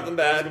Nothing, all. nothing I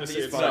bad. was gonna say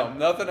He's it's fine.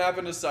 No, nothing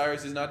happened to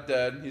Cyrus. He's not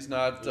dead. He's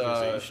not. I was gonna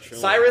say he's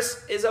chilling.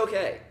 Cyrus is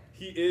okay.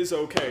 He is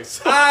okay.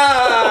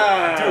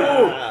 Ah! Dude,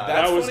 That's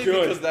that was funny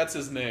good. because that's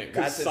his name.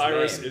 That's his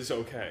Cyrus name. is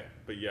okay.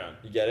 But yeah,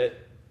 You get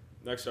it?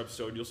 next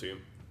episode you'll see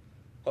him.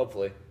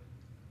 Hopefully.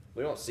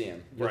 We don't see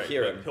him. You'll right,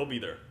 hear but him. He'll be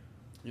there.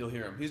 You'll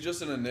hear him. He's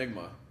just an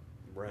enigma.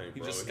 Right. He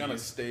bro. just kind of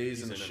He's- stays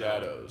he's in the and out.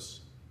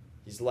 shadows.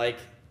 He's like,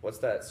 what's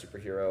that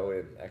superhero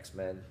in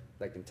X-Men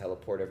that can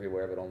teleport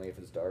everywhere, but only if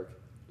it's dark?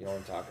 You know what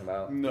I'm talking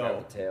about? No. The guy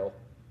with the tail.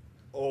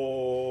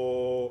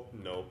 Oh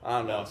no. I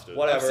don't know. Lost it.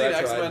 Whatever. I've seen I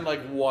tried. X-Men like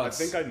I once.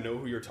 think I know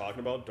who you're talking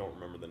about. Don't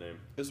remember the name.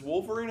 Is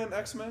Wolverine an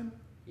X-Men?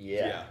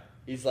 Yeah. Yeah.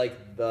 He's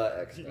like the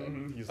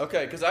X-Men. He's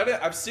Okay, because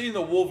I've seen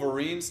the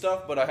Wolverine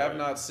stuff, but I have Right.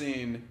 not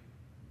seen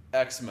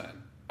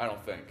X-Men. I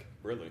don't think.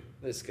 really.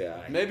 This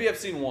guy. Maybe I've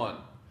seen one.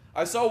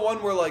 I saw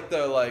one where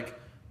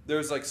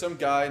there's like some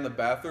guy in the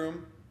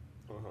bathroom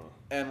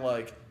and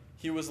like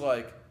he was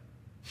like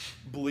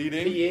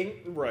bleeding. Peeing.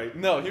 Right.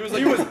 No, he was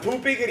like He was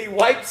pooping and he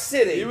wiped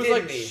sitting. he was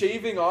didn't like he?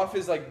 shaving off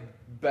his like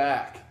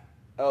back.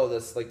 Oh,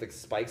 this like the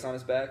spikes on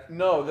his back.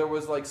 No, there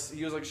was like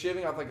he was like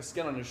shaving off like a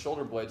skin on his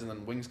shoulder blades, and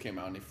then wings came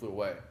out and he flew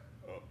away.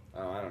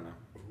 Oh, I don't know.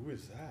 Who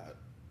is that?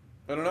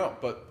 I don't know,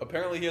 but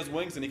apparently he has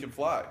wings and he can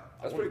fly.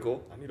 That's I pretty wanna-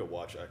 cool. I need to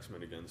watch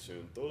X-Men again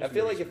soon. Those I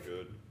feel movies like are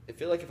good. I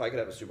feel like if I could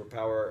have a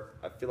superpower,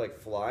 I feel like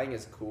flying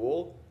is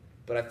cool,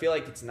 but I feel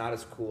like it's not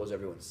as cool as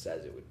everyone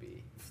says it would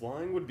be.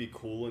 Flying would be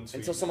cool until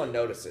Until someone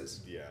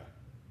notices. Yeah.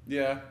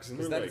 Yeah, Because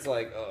Because then it's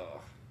like, ugh.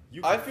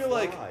 you I can feel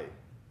like- fly.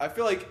 I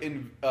feel like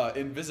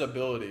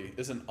invisibility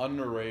is an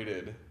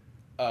underrated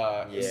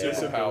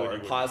Invisibility superpower.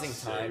 would be Pausing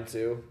sick. time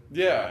too.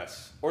 Yeah,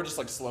 Yes. or just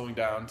like slowing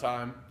down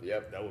time.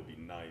 Yep. That would be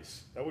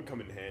nice. That would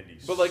come in handy.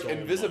 But like so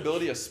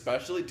invisibility, much.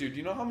 especially, dude.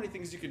 You know how many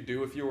things you could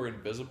do if you were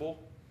invisible?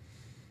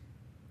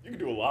 You can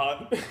do a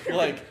lot.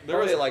 Like there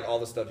Probably was, like all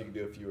the stuff you could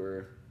do if you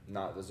were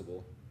not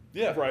visible.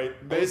 yeah, right.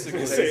 Basically,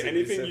 I was gonna say Basically,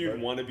 anything said you'd that.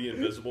 want to be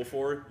invisible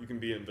for, you can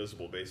be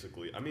invisible.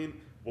 Basically, I mean,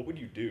 what would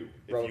you do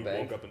if Rob a you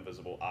bank. woke up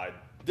invisible?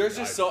 There's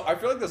just so I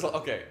feel like there's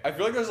okay. I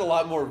feel like there's a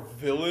lot more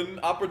villain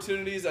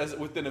opportunities as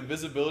with an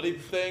invisibility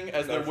thing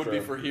as there That's would be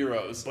true. for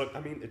heroes. But I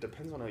mean, it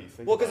depends on how you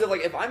think. Well, because about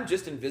if I'm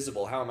just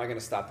invisible, how am I going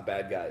to stop the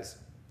bad guys?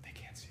 it. They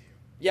can't see you.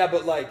 Yeah,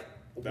 but like,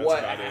 That's what?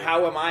 about it.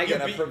 How am I You going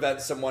to beat- prevent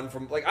someone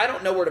from like? I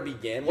don't know where to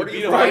begin. Where do beat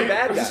you him find up.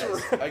 bad guys?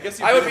 I guess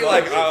you I would could be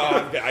like,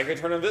 like- I could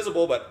turn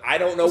invisible, but I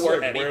don't know It's where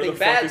like, where anything the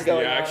fuck bad's is the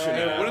going action on.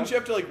 at? Right Wouldn't you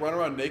have to like run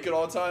around naked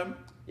all the time?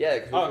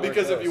 Yeah,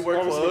 Because if you wear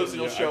I was clothes,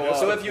 gonna- you'll yeah, show I guess up.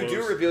 So if you do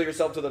clothes. reveal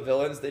yourself to the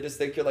villains, they just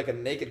think you're like a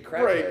naked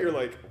crackhead. Right, you're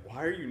like,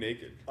 why are you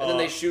naked? And then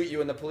they shoot you,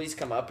 and the police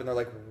come up, and they're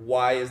like,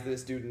 "Why is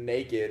this dude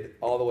naked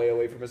all the way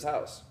away from his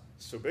house?"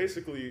 So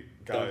basically,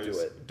 Don't guys, do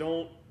it.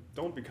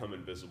 don't become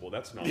invisible.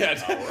 That's not Yeah,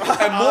 the power. and moral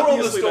of the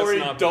Obviously, that's story: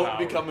 not the don't power.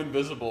 become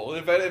invisible.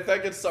 If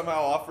that gets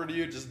somehow offered to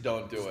you, just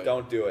don't do it.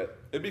 Don't do it.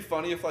 It'd be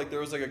funny if like there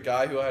was like a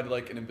guy who had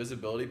like an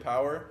invisibility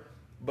power,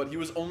 but he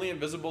was only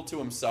invisible to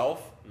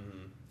himself.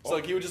 So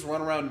like he would just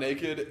run around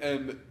naked,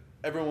 and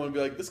everyone would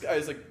be like, "This guy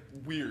is like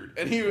weird,"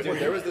 and he Dude,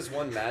 there was this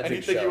one magic and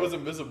he'd think show. he was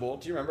invisible.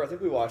 Do you remember? I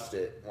think we watched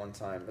it one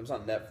time. It was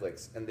on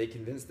Netflix, and they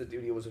convinced the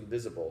dude he was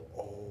invisible.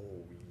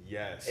 Oh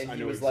yes, And I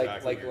he know was exactly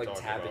like what you're like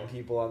talking tapping about.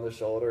 people on the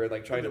shoulder and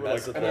like trying They to were mess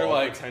like, with and they're them.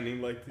 like-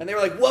 pretending like And they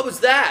were like, "What was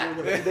that?"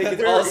 They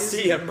could all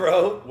see him,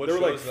 bro. What they were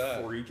show like is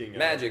that? freaking out.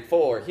 Magic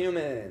for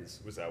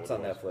humans. Was that what It's it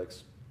on was?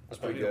 Netflix. That's I need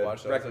pretty to good.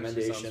 watch that. That actually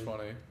Recommendation. sounds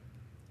funny.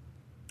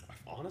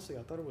 Honestly,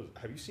 I thought it was.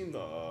 Have you seen the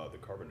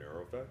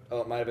Carbonaro Effect?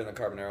 Oh, it might have been the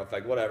Carbonaro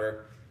Effect.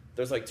 Whatever.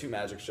 There's like two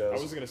magic shows.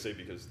 I was gonna say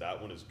because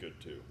that one is good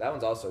too. That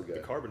one's also The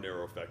good.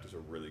 Carbonaro Effect is a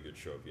really good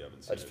show if you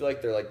haven't seen I just feel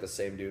like they're like the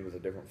same dude with a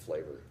different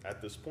flavor.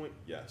 at this point,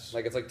 yes.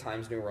 Like it's like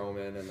Times New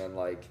Roman and then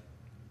like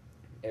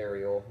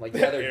Ariel. Like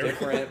yeah, they're Ariel.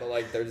 different, but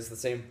like they're just the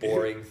same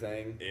boring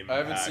thing. I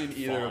haven't Impact seen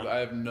either. font. I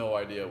have no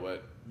idea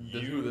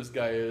who this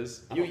guy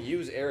is. You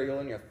use Ariel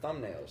in your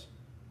thumbnails.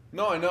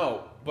 No, I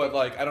know, but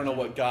like I don't know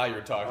what guy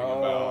you're talking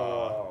about.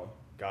 Oh.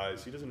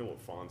 Guys, he doesn't know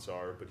what fonts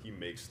are, but he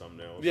makes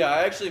thumbnails. Yeah,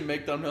 I actually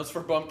make thumbnails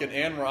for Bumpkin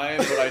and Ryan,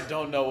 but I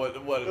don't know what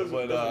doesn't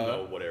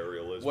know what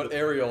Ariel is. what but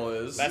Ariel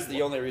is. That's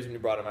the only reason we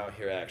brought him out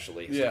here,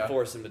 actually. is Yeah. To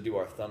force him to do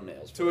our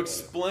thumbnails. to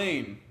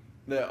explain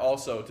that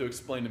also to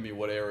explain to me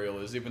what Ariel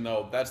is, even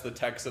though that's the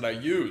text that I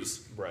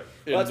use. right.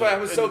 Well, that's why I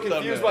was so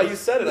confused why you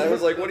said it. I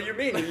was like, "What do you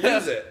mean? You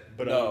use it?"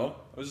 But No,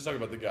 I was just talking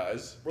about the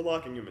guys. we're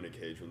locking him in a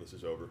cage when this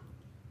is over.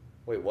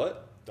 Wait,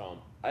 what? Dom,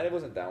 I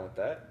wasn't down with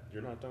that.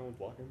 you're not down with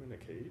locking him in a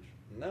cage?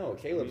 No,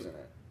 Caleb's in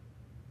it.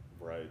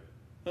 Right.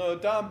 Oh,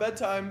 Dom,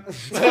 bedtime.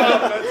 Dom,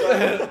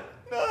 bedtime.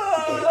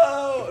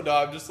 No, no,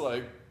 I'm just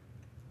like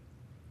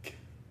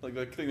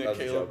the thing that That was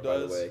a Caleb joke, by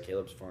the does. way.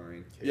 Caleb's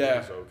fine. Yeah.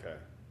 Caleb's okay.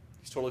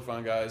 He's totally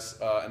fine, guys,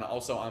 and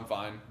also I'm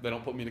fine. They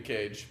don't put me in a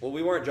cage. Well,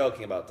 we weren't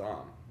joking about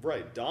Dom.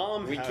 Right.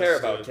 Dom. We has care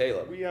to- about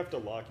Caleb. We have to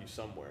lock you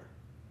somewhere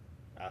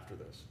after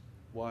this.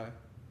 Why?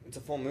 It's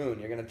a full moon.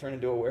 You're gonna turn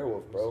into a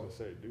werewolf, I was bro. gonna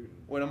say, dude.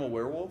 Wait, I'm a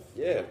werewolf?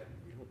 Yeah.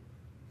 We don't,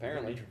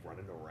 Apparently. we don't need you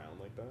running around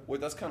like that. Wait,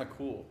 that's kind of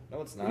cool.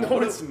 No, it's not. No,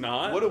 it's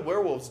not. What do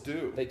werewolves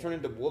do? They turn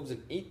into wolves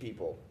and eat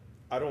people.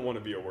 I don't want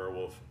to be a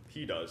werewolf.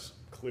 He does,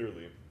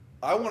 clearly.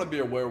 I want to be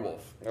a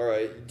werewolf. All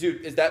right,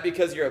 dude. Is that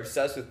because you're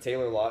obsessed with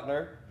Taylor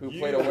Lautner, who You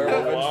played a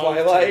werewolf in love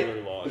Twilight?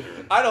 Taylor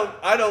Lautner.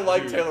 I don't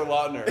like Dude. Taylor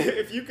Lautner.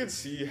 If you could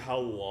see how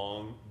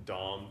long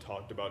Dom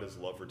talked about his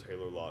love for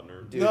Taylor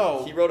Lautner. Dude,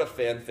 No. he wrote a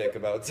fanfic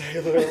about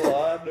Taylor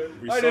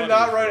Lautner. We I saw did it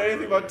not in write the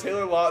anything about earlier.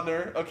 Taylor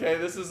Lautner. Okay,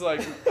 this is like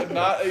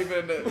not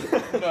even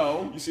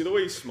no. You see the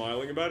way he's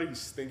smiling about it?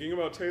 He's thinking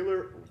about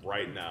Taylor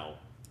right now.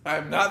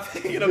 I'm not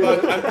thinking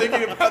about. I'm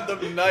thinking about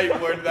the night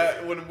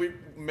when we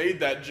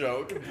made that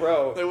joke,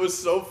 Bro. It was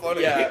so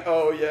funny. Yeah.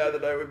 Oh yeah, the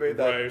night we made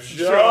that Right.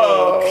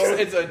 joke.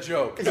 It's a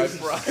joke. I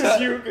promise.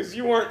 Because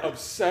you weren't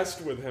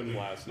obsessed with him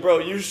last night. Bro,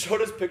 you showed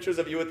us pictures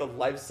of you with a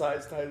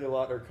life-size Tyler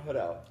Lautner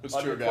cutout It's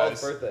on true, your 12th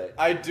guys. birthday.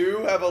 I do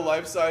have a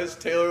life-size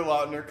Taylor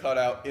Lautner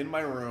cutout in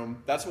my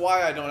room. That's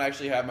why I don't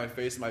actually have my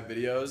face in my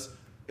videos.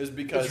 Is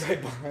because It's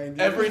right behind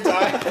you. every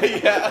time,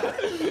 yeah,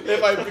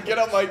 if I get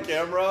on my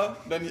camera,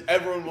 then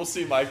everyone will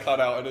see my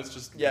cutout, and it's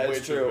just Yeah, way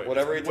it's too true. big.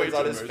 Whenever he It's way turns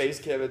on too his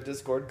embarrassing. face cam at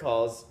Discord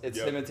calls, it's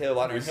Yep. him and Taylor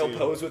Lautner, and We've he'll seen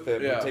pose with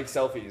him Yeah. and take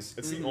selfies.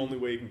 It's the only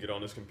way he can get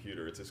on his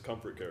computer. It's his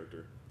comfort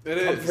character. It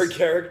is. Comfort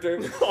character.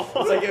 It's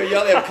like, you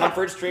know, they have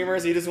comfort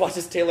streamers. He just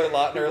watches Taylor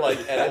Lautner like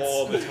edits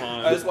All the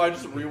time. That's why I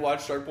just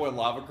rewatch Shark Boy and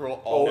Lava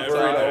Girl all over the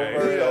and time.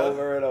 over and Yeah.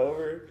 over and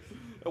over.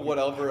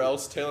 Whatever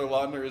else Taylor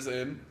Lautner is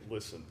in.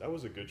 Listen, that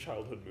was a good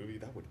childhood movie.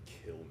 That would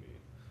kill me.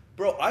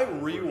 Bro, I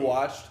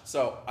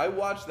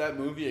watched that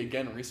movie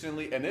again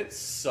recently, and it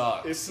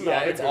sucks. It's Yeah,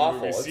 not it's a good awful.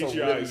 movie. It's a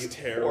CGI really is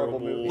horrible terrible.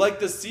 movie. like,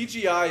 the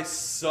CGI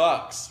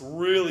sucks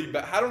really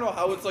bad. I don't know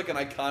how it's like an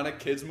iconic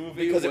kids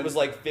movie. Because it when- was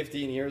like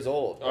 15 years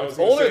old. I was It's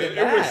gonna older say, than it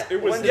that.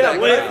 was When did yeah, that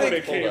but I come think when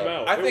it came pulled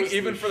up? out. I It think was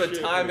even the for the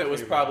shit time when it was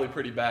came probably out.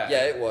 pretty bad.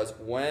 Yeah, it was.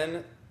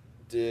 When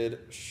did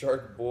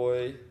Shark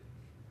Boy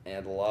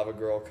and Lava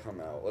Girl come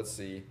out? Let's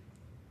see.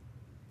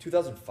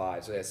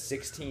 2005, so yeah,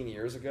 16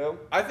 years ago.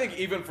 I think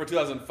even for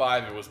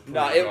 2005 it was pretty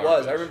No, it was.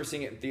 garbage. I remember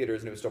seeing it in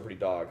theaters and it was still pretty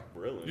dog.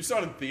 Really? You saw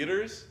it in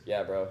theaters?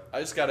 Yeah, bro.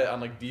 I just got it on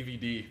like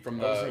DVD from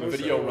I was the gonna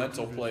video say,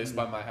 rental place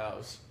by my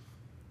house.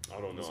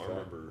 I don't know. This I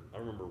guy.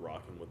 remember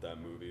rocking with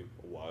that movie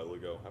a while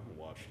ago. Haven't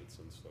watched it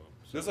since though.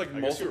 So There's like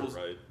I guess you were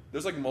multiple right.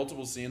 There's like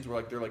multiple scenes where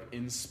like they're like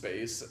in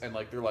space and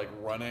like they're like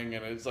running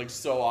and it's like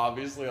so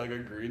obviously like a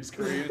green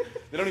screen.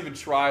 They don't even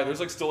try. There's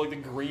like still like the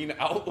green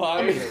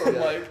outline from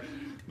Yeah. like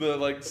the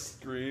like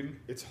screen.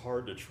 It's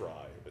hard to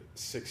try.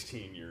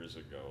 16 years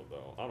ago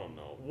though. I don't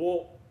know.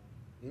 Well,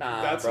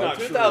 Nah, that's bro. not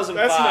true. 2005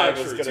 That's not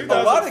was true.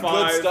 gonna A lot of good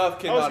 2005 stuff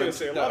came I was out gonna of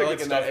say a that- lot of like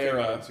good in that stuff came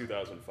out era. in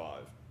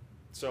 2005.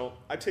 So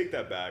I take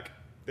that back.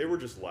 They were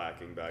just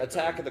lacking back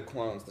Attack of then. the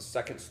Clones, the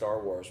second Star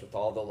Wars with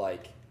all the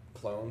like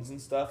clones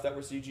and stuff that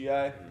were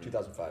CGI.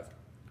 2005,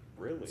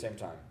 Really? same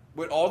time.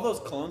 Wait, all those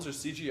clones are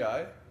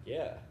CGI?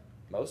 Yeah,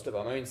 most of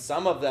them. I mean,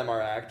 some of them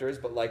are actors,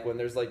 but like when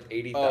there's like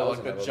 80,000 Oh, like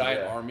of the them,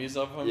 giant yeah. armies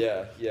of them?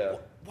 Yeah, yeah.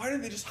 Why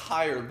didn't they just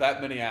hire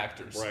that many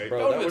actors? Right. Bro,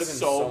 that would that have been would've been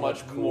so so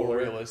much much more cooler.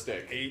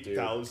 realistic.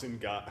 8,000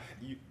 guys.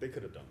 They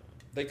could have done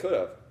that. They could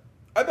have.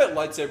 I bet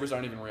lightsabers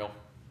aren't even real.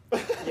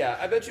 Yeah,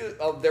 I bet you.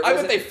 Oh, there I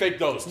bet wasn't. they faked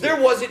those. Too. There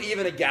wasn't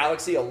even a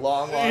galaxy a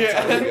long Yeah.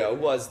 time ago,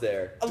 was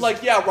there?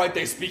 Like, yeah, right,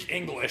 they speak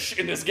English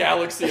in this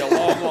galaxy a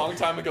long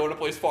time ago in a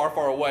place far,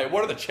 far away.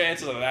 What are the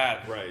chances of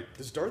that? Right.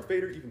 Does Darth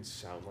Vader even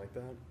sound like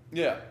that?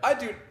 Yeah, I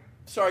do.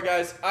 Sorry,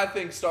 guys, I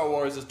think Star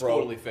Wars is Bro,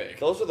 totally fake.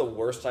 Those are the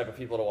worst type of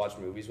people to watch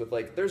movies with.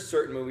 Like, there's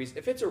certain movies.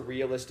 If it's a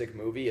realistic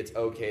movie, it's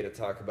okay to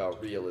talk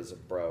about realism,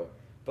 bro.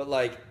 But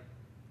like,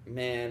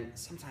 man,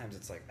 sometimes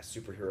it's like a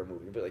superhero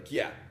movie. But like,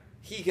 yeah,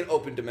 he can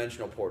open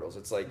dimensional portals.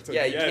 It's like, It's like,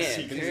 yeah, yes,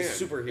 he can. 'Cause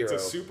he's a superhero.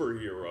 It's a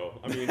superhero.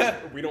 I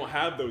mean, we don't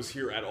have those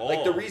here at all.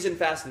 Like the reason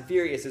Fast and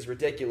Furious is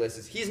ridiculous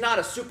is he's not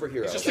a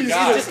superhero. He's just a he's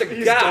guy. just a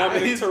He's guy.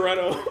 Dominic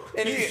Toretto.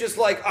 And he's just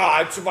like,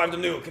 I survived the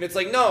nuke. And it's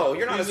like, no,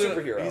 you're not He's a a-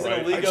 superhero. he's in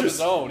a league of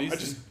his own. He's I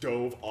just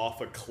dove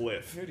off a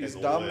cliff. Dude, he's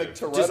and Dominic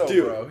lived. Toretto, just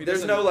dude. bro. He There's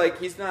doesn't- no like,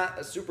 he's not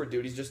a super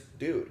dude. He's just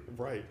dude.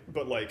 Right,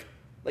 but like,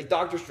 Like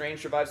Doctor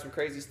Strange survived some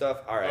crazy stuff.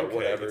 All right, Okay,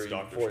 whatever. it's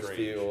Doctor Force Strange.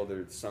 field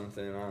or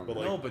something. I don't But, know.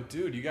 like- No, but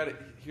dude, you gotta.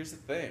 Here's the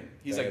thing.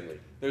 He's Badly. like,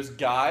 there's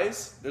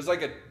guys. There's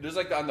like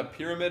on the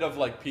pyramid of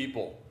like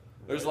people.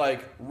 There's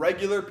like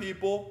regular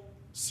people,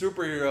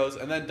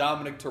 superheroes, and then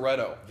Dominic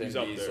Toretto. Vin he's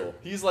up Diesel. there.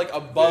 He's like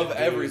above Vin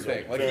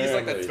everything. Diesel. Like he's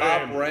like the Family.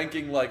 top Family.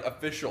 ranking like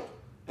official.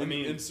 I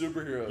mean, in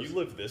superheroes. You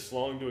live this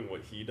long doing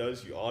what he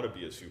does, you ought to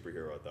be a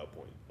superhero at that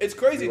point. It's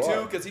crazy You too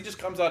are. because he just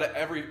comes out of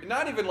every.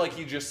 Not even like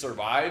he just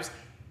survives.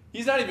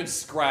 He's not even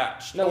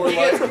scratched. No, or he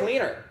like, gets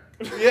cleaner.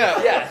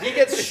 yeah, Yeah, he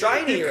gets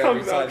shinier every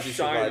comes time out he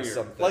survives shinier.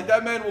 something. Like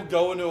that man will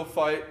go into a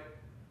fight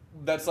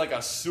that's like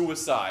a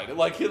suicide.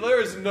 Like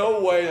there is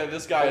no way that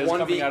this guy A is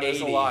coming out of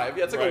this 1v80. alive.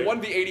 Yeah, it's like Right. a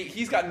 1v80.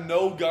 He's got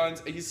no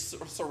guns. He's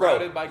Bro,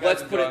 surrounded by guys.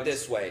 let's with put it guns.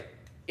 this way.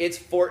 It's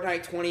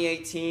Fortnite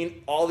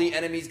 2018. All the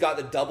enemies got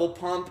the double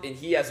pump, and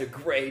he has a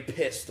gray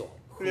pistol.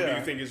 Who do Yeah.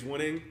 you think is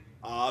winning?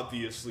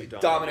 Obviously,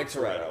 Dominic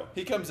Toretto.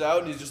 He comes out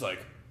and he's just like,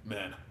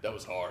 man, that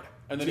was hard.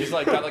 And then he's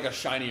like got like a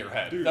shinier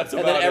head. That's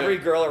And about then every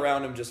it. girl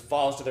around him just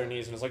falls to their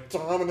knees and is like,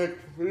 Dominic,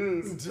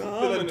 please.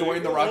 And then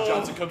Dwayne the Rock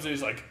Johnson comes in.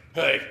 He's like,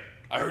 hey,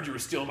 I heard you were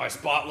stealing my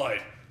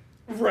spotlight.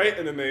 Right,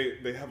 and then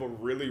they have a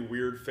really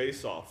weird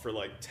face-off for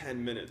like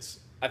 10 minutes.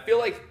 I feel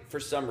like for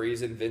some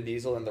reason Vin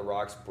Diesel and The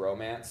Rock's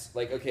bromance,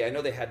 like, okay, I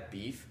know they had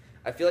beef.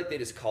 I feel like they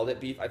just called it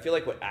beef. I feel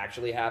like what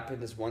actually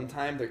happened is one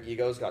time their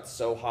egos got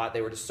so hot,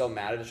 they were just so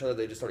mad at each other,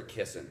 they just started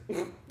kissing.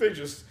 They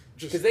just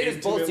Because they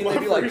just both seem intimate to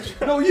be love like, for each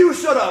other. no, you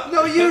shut up,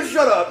 no, you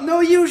shut up, no,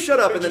 you shut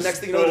up, and the next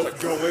thing you know, they'll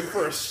it's like, go in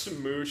for a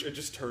smooch. It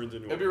just turns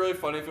into. It'd be really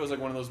funny if it was like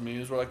one of those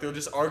memes where like they were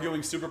just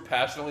arguing super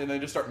passionately and then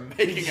just start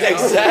making out.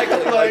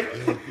 exactly,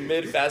 like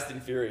mid Fast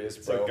and Furious,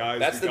 bro. like, guys,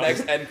 That's we the got-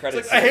 next end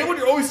credits. It's like, I hate when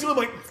you're always doing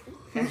like.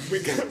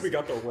 we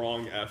got the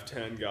wrong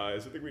F10,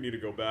 guys. I think we need to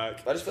go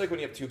back. I just feel like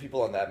when you have two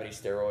people on that many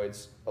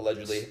steroids,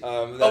 allegedly. that-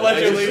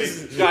 Allegedly,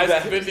 guys,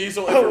 that- Vin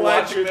Diesel, if you're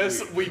watching Allegedly.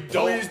 this, we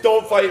don't. Please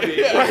don't fight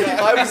me.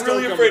 I'm Still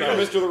really coming afraid out.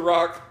 of Mr. The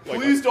Rock.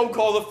 Please don't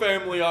call the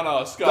family on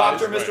us, guys.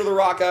 Doctor Mr. The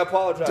Rock, I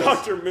apologize.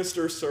 Dr.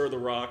 Mr. Sir The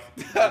Rock.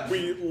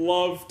 We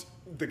loved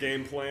the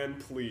game plan.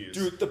 Please.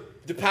 Dude,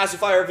 the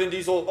pacifier Vin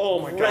Diesel. oh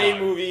my great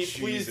god. movie.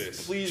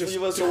 Jesus. Please Just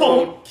leave us don't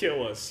alone.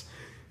 kill us.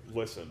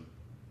 Listen.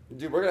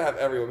 Dude, we're gonna have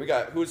everyone. We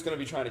got who's gonna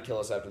be trying to kill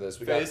us after this?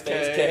 We got FaZe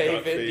FaZe K, K,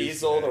 got Vin FaZe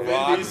Diesel, The K. Vin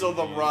Rock, Diesel,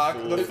 The Rock,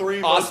 the Diesel.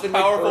 three Austin most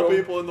powerful McBroom.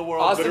 people in the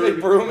world. Austin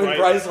Literally. McBroom and Right.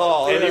 Bryce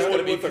Hall. They're Anyone just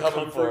gonna be with a coming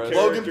comfort for us.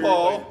 character, Logan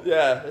Paul. like,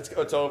 Yeah,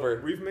 it's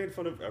over. we've made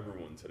fun of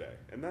everyone today,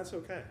 and that's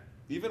okay.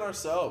 Even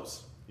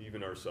ourselves.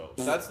 Even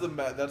ourselves. That's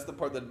the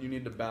part that you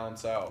need to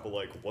balance out. But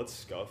like, what's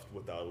scuffed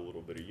without a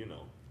little bit of,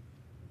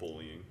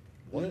 bullying?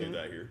 We'll do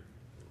that here.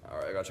 All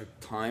right, I got your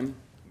time.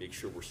 Make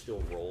sure we're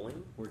still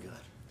rolling. We're good.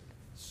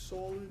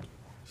 Solid.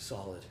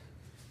 Solid.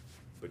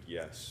 But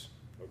yes.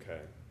 Okay.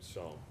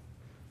 So.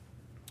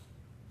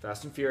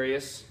 Fast and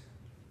Furious,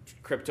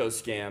 crypto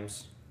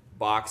scams,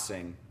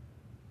 boxing,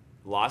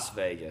 Las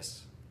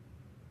Vegas.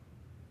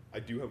 I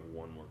do have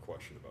one more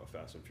question about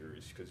Fast and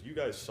Furious because you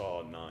guys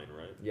saw 9,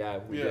 right? Yeah,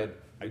 we Yeah. did.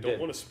 I We don't did.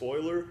 want a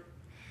spoiler.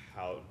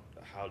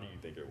 How do you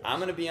think it was? I'm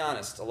gonna be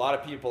honest. A lot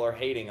of people are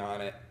hating on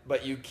it,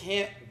 but you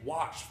can't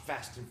watch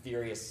Fast and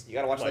Furious. You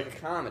gotta watch it like a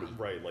comedy.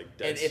 Right, like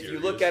dead And if you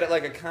look at it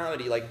like a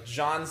comedy, like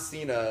John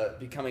Cena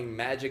becoming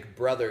Magic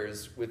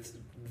Brothers with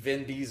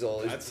Vin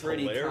Diesel is that's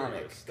pretty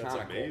hilarious. That's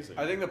comical. amazing.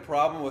 I think the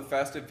problem with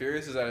Fast and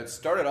Furious is that it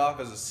started off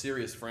as a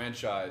serious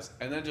franchise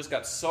and then it just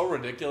got so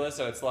ridiculous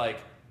that it's like,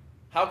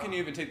 how can you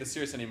even take this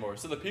serious anymore?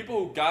 So the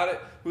people who got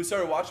it, who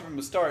started watching from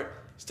the start,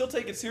 still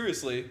take it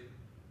seriously,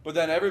 but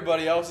then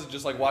everybody else is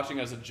just like watching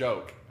it as a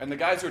joke. And the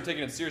guys who are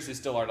taking it seriously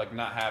still are like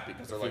not happy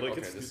because they're I feel like,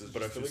 like okay, this is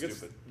but I just feel too like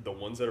stupid. it's the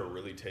ones that are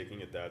really taking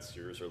it that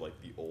serious are like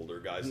the older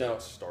guys No.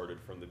 that started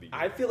from the beginning.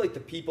 I feel like the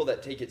people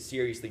that take it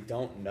seriously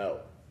don't know.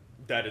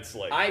 that it's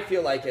like I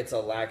feel like it's a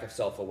lack of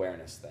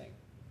self-awareness thing.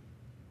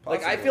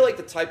 Like, I Possibly. feel like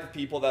the type of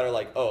people that are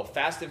like, oh,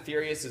 Fast and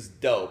Furious is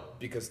dope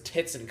because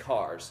tits and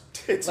cars,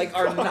 Tits like, and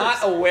are cars. not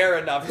aware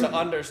enough to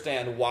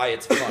understand why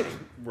it's funny.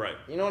 right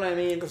You know what I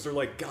mean? because they're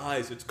like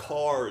guys, it's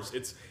cars,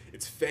 it's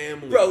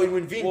family, Bro, and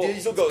when Vin Well,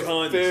 Diesel it's goes,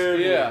 guns.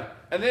 family. Yeah,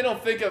 and they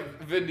don't think of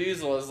Vin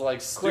Diesel as like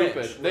stupid.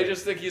 Cringe, They right.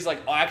 just think he's like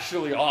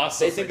actually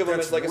awesome. They think of him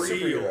that's as like a real.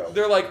 superhero.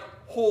 They're like,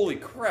 holy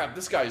crap,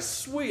 this guy's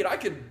sweet. I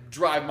could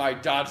drive my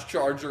Dodge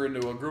Charger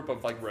into a group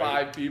of like Right.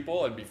 5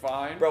 people and be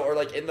fine. Bro, or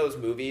like in those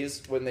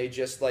movies when they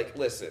just like,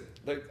 listen,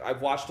 like,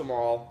 I've watched them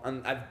all,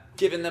 and I've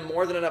given them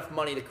more than enough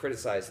money to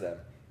criticize them,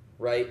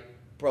 right?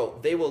 Bro,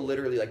 they will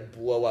literally like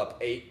blow up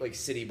 8 like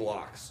city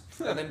blocks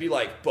and then be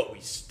like, but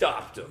we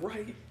stopped them.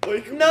 right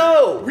like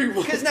No, we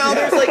were- because now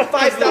there's like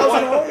 5,000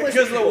 homeless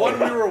Because the people. one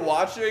we were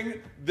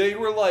watching, they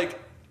were like,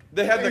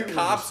 they had the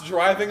cops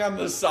driving on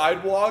the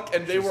sidewalk,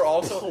 and they were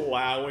also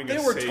plowing they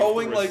a were safe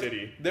towing through a like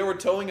city. they were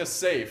towing a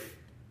safe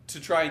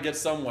to try and get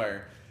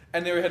somewhere,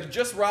 and they had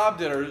just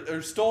robbed it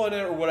or stolen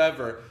it or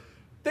whatever.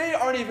 They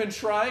aren't even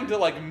trying to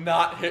like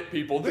not hit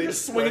people. They're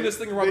just swinging right, this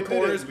thing around they the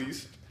corners. did at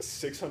least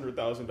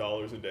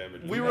 $600,000 in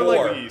damage. We were At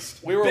like-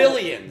 least. We were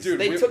Billions. dude.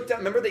 They we- took down.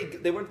 Remember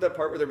they went to that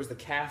part where there was the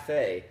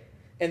cafe,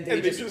 and they,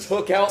 And they just, just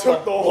took out took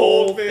the the whole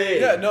whole thing.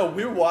 thing. Yeah, no,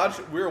 we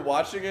were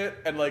watching it,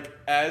 and like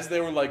as they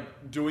were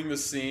like doing the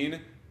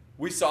scene,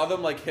 we saw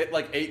them like hit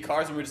like 8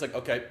 cars, and we were just like,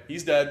 okay,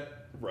 he's dead.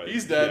 Right.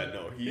 He's dead. Yeah,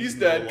 no, he's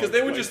no dead. Because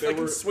they would like, just there like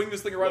were- swing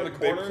this thing around like,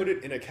 the corner. They put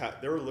it in a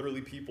there were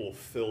literally people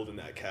filled in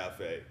that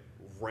cafe,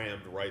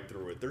 rammed right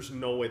through it. There's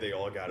no way they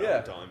all got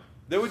out in time.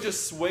 They would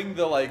just swing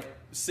the like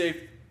safe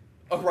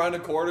around a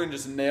corner and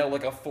just nail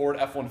like a Ford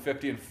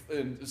F-150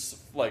 and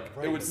like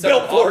it would send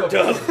him Billboard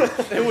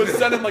off it would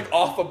send him like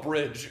off a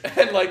bridge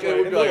and like it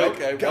would And be like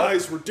they're okay,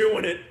 guys, we're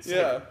doing it. It's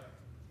yeah. like,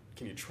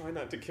 can you try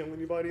not to kill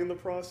anybody in the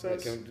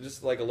process?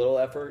 Just like a little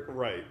effort.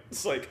 Right.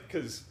 It's like,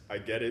 because I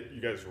get it,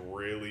 you guys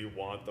really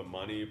want the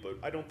money, but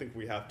I don't think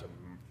we have to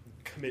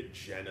commit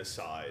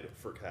genocide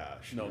for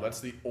cash. No, that's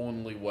the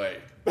only way.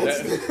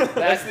 That's the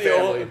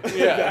family. only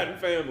yeah. That and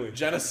family.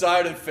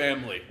 Genocide and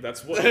family.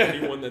 That's what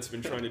anyone that's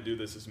been trying to do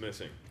this is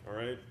missing. All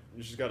right,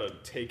 you just gotta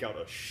take out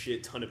a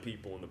shit ton of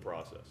people in the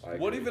process. I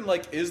What agree. even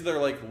like is there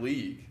like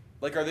league?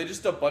 Like are they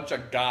just a bunch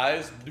of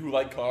guys who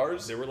like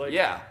cars? They were like,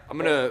 Yeah, I'm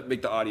gonna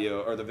make the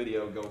audio or the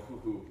video go hoo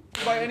hoo.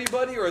 By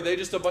anybody, or are they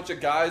just a bunch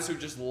of guys who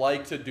just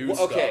like to do Well,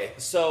 stuff? okay,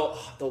 so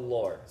the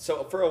lore.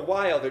 So for a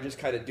while, they're just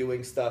kind of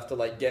doing stuff to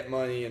like get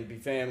money and be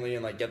family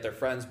and like get their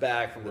friends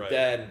back from the Right.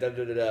 dead and da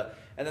da da da.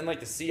 And then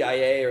like the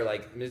CIA or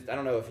like I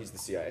don't know if he's the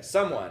CIA.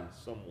 Someone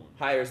someone.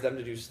 hires them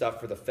to do stuff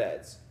for the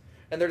feds.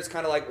 And they're just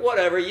kind of like,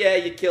 whatever, yeah,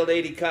 you killed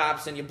 80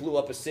 cops and you blew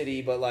up a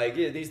city, but like,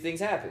 yeah, these things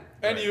happen.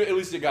 And Right. you at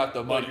least you got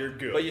the But money. you're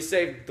good. But you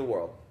saved the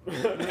world.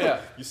 Yeah.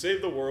 You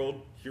save the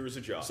world. Here's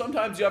a job.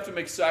 Sometimes you have to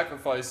make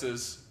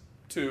sacrifices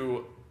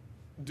to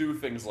do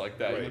things like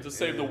that, Right. to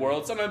save the And-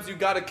 world. Sometimes you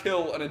got to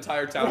kill an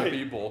entire town Right. of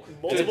people.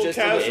 Multiple just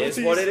casualties.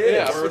 is what it is.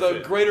 Yeah, Worth for the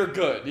it. greater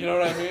good. You know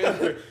what I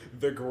mean?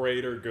 The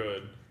greater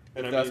good.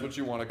 And If that's what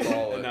you want to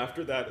call And it.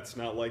 after that, it's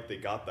not like they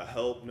got the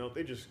help. No,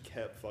 they just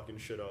kept fucking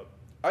shit up.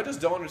 I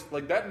just don't understand.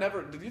 Like that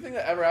never. Did you think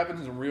that ever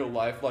happens in real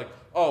life? Like,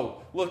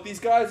 oh, look, these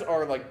guys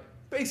are like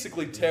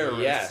basically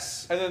terrorists.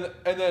 Yes.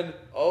 And then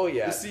Oh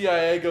yeah. the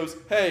CIA goes,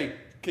 hey,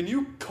 can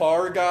you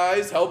car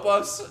guys help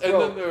us? And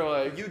Bro, then they're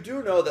like, you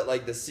do know that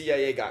like the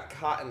CIA got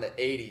caught in the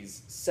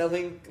 80s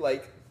selling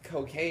like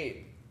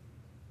cocaine.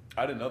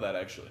 I didn't know that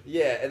actually.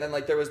 Yeah, and then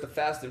like there was the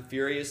Fast and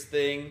Furious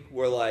thing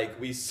where like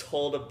we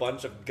sold a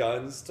bunch of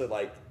guns to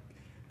like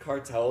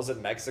cartels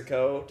in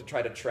Mexico to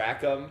try to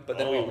track them, but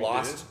then Oh, we we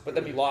lost. did? But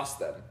then we lost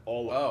them.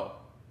 All of Oh.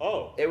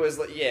 Oh. It was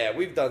like yeah,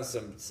 we've done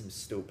some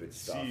stupid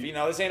stuff. See- You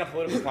know, this ain't a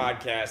political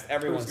podcast.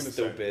 Everyone's gonna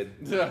say. stupid.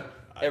 Yeah.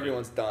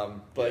 Everyone's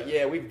dumb. But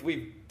yeah, we've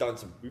done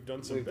some. We've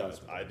done some bad.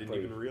 I didn't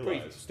pretty- even pretty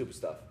realize. stupid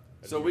stuff.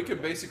 So we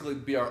could basically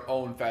be our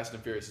own Fast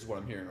and Furious is what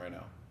I'm hearing right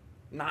now.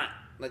 Not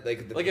like the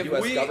Like, if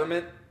U.S. we-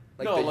 government.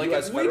 No, the like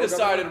US if we federal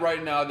decided government?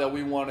 right now that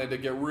we wanted to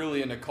get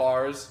really into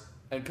cars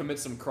and commit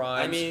some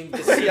crimes. I mean, the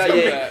we could do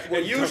CIA. that. Well,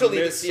 And usually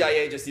the commit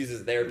CIA just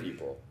uses their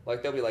people.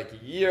 Like they'll be like,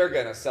 "You're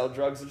gonna sell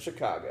drugs in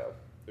Chicago."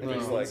 If And No,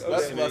 he's anyone's like,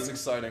 that's "Okay." less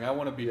exciting. I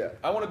want to be. Yeah.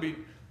 I want to be.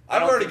 I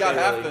I've don't already think got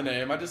they half really- the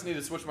name. I just need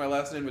to switch my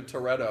last name to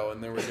Toretto,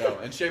 and there we go.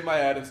 And shave my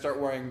head and start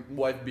wearing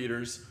wife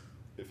beaters.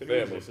 If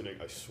anyone's Family. listening,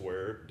 I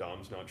swear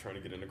Dom's not trying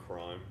to get into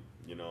crime.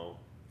 You know.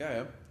 Yeah, I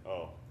am.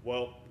 Oh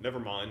well, never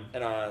mind.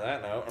 And on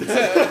that note,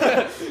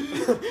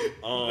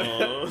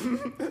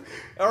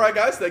 All right,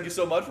 guys. Thank you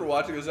so much for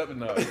watching this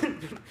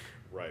episode.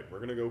 Right, we're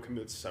gonna go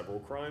commit several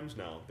crimes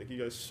now. Thank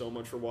you guys so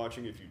much for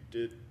watching. If you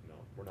did, no,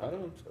 we're not. I Done.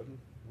 don't.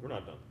 We're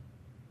not done.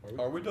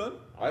 Are we done?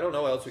 I don't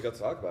know what else we got to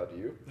talk about. Do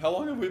you? How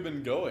long have we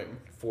been going?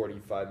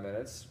 45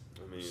 minutes.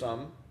 I mean,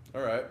 Some.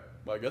 All right.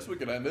 Well, I guess we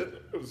can end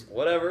it. It was.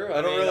 Whatever.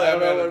 I don't mean, really I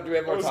don't have know. any- Do we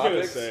have I more was gonna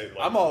topics? say, like,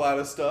 I'm all out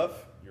of stuff.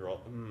 You're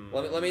all.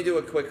 Let me do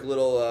a quick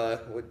little.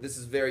 This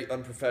is very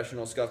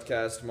unprofessional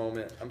Scuffcast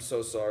moment. I'm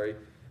so sorry.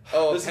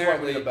 Oh, This is why we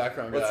apparently. need a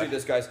background Let's guy. read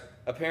this, guys.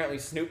 Apparently,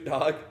 Snoop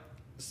Dogg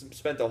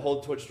spent the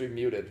whole Twitch stream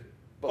muted,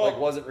 but like Oh,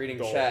 wasn't reading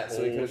the chat, so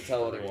he whole couldn't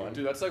tell stream. anyone.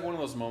 Dude, that's like one of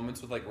those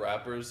moments with like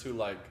rappers who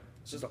like.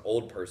 It's just an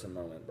old person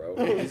moment, bro.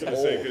 I was He's gonna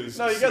say old. because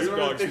No, you guys Snoop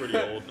remember? Dogg's pretty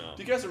old now.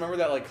 Do you guys remember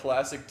that like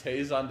classic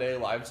Tay on Day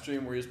live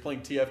stream where he was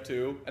playing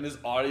TF2 and his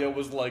audio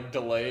was like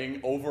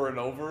delaying over and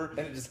over? And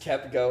it just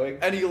kept going.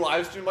 And he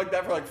live streamed like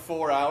that for like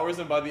 4 hours,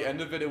 and by the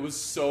end of it, it was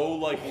so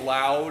like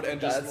loud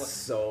and just That's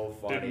so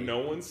funny. Did no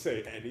one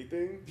say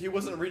anything? he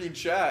wasn't reading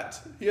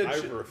chat. He had I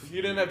he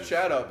didn't have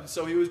chat up,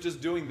 so he was just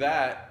doing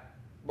that.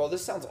 Bro,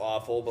 this sounds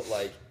awful, but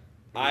like,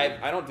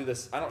 I don't do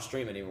this. I don't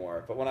stream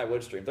anymore. But when I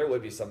would stream, there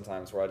would be some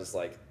times where I just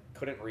like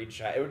couldn't read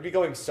chat. It would be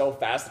going so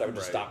fast that I would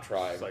just Right. stop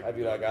trying. It's like, I'd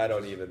be no, like, I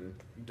don't just- even.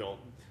 Don't.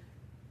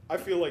 I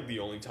feel like the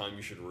only time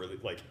you should really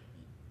like,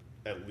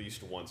 at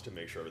least once to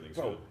make sure everything's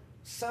Bro, good.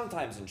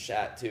 sometimes in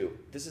chat too.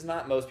 This is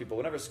not most people.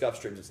 Whenever Scuff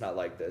streams, it's not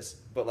like this.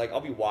 But like, I'll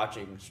be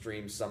watching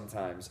streams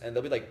sometimes, and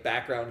they'll be like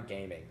background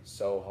gaming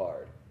so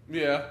hard.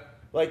 Yeah.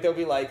 Like they'll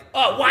be like,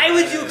 "Oh, why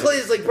would you play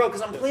this?" Like, bro,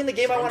 because I'm playing the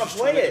game. I I'm want to just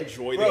play trying to it.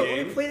 enjoy the Bro, game.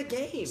 let me play the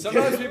game.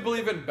 Sometimes people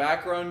even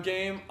background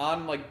game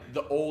on like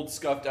the old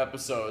scuffed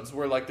episodes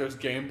where like there's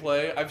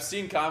gameplay. I've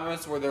seen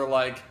comments where they're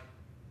like,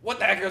 "What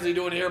the heck is he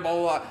doing here?" Blah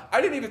blah blah.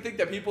 I didn't even think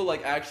that people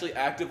like actually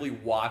actively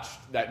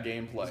watched that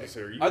gameplay. gonna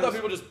say, are you I thought guys-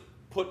 people just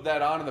put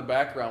that on in the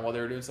background while they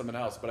were doing something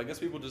else. But I guess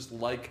people just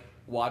like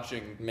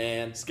watching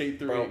Man, Skate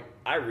 3. bro,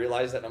 I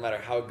realized that no matter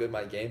how good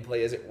my gameplay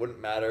is, it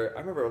wouldn't matter. I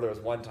remember there was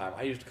one time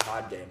I used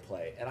COD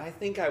gameplay, and I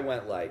think I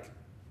went like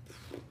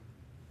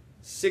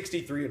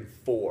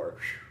 63-4.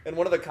 And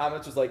one of the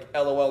comments was like,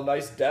 "LOL,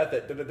 nice death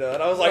at da-da-da."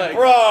 And I was like,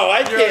 "Bro,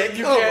 I can't.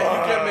 You come can't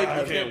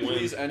on. can't win.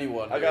 please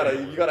anyone. I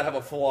dude. you gotta have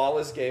a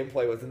flawless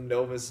gameplay with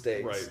no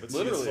mistakes." Right, but see,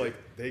 Literally. it's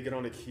like they get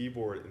on a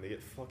keyboard and they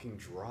get fucking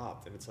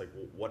dropped, and it's like,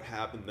 well, what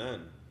happened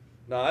then?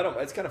 No, I don't.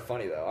 It's kind of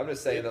funny though. I'm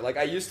just saying that. Like,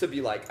 I used to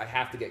be like, I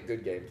have to get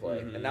good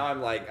gameplay, and now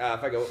I'm like,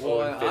 if I go Well,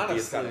 0 and and 50, honestly,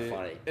 it's kind of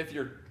funny. if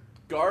you're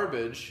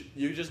garbage,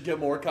 you just get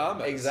more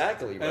comments.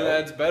 Exactly, bro. And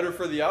that's better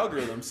for the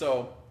algorithm.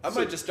 So I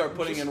might just start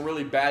putting in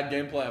really bad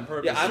gameplay on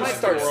purpose. Yeah, I just might like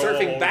start this. Throw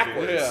surfing all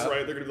backwards. games, Yeah.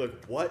 Right? They're gonna be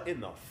like, what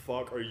in the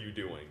fuck are you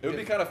doing? It would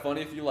be kind of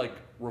funny if you like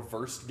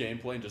reversed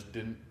gameplay and just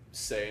didn't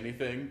say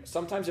anything.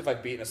 Sometimes if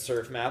I've beaten a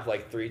surf map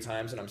like 3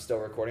 times and I'm still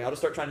recording, I'll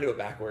just start trying to do it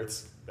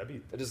backwards. That'd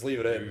be. I just leave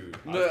it in.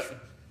 Dude, The-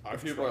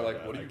 I've people are tried like,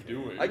 that, "What are I you can't.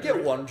 doing?" I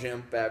get one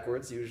jump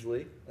backwards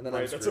usually, and then I'm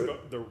Right, that's screwed.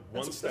 about the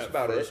once that's that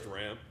about it. first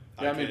ramp.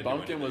 Yeah, I mean, can't do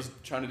Bumpkin anything. was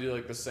trying to do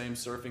like the same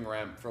surfing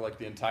ramp for like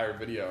the entire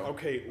video.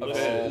 Okay, of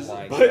listen. his. Oh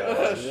my But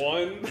gosh.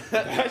 one,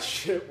 that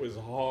shit was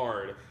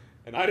hard,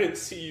 and I didn't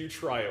see you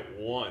try it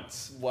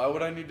once. Why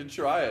would I need to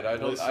try it? I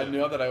Listen.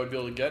 knew that I would be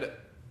able to get it.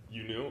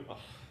 You knew? Ugh,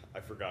 I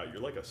forgot.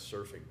 You're like a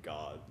surfing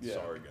god. Yeah.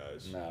 Sorry,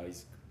 guys. No,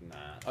 he's Nah.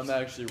 I'm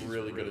actually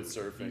really good at He's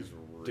surfing.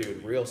 really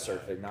Dude, real bad.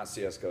 surfing, not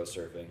CS:GO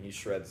surfing. He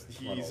shreds. He's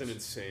tunnels. an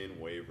insane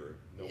waver.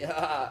 No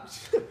Yeah.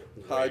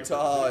 High waver.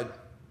 tide.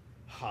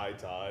 High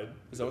tide.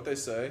 Is that what they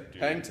say?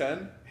 Dude. Hang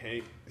 10?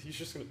 Hank, he's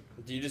just gonna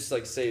Do you just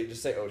like say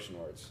ocean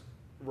words?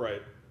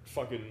 right.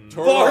 Fucking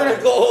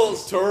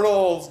Barnacles!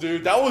 Turtles,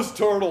 dude. That was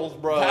turtles,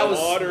 bro. That was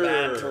water,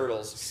 mad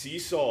turtles. sea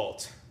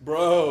salt.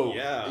 Bro.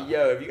 Yeah,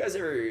 Yo, have you guys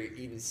ever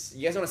eaten?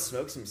 You guys want to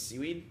smoke some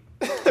seaweed?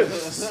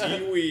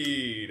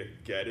 seaweed.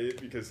 Get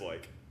it? Because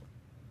like,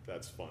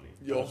 that's funny.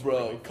 Yo, That's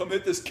bro. really Come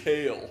hit this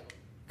kale.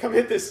 come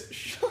hit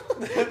this.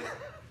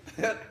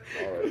 All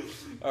right.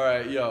 All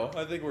right, yo.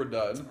 I think we're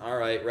done. All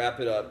right, wrap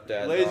it up,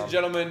 Dad. Ladies and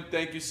gentlemen,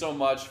 thank you so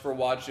much for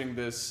watching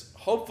this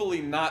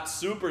hopefully not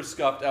super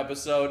scuffed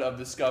episode of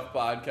the Scuff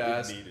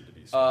Podcast. It needed to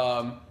be.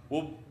 So.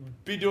 We'll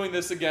be doing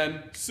this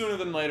again sooner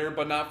than later,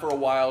 but not for a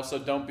while, so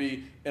don't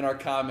be in our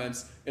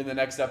comments in the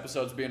next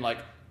episodes being like,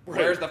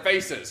 where's the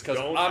faces? Because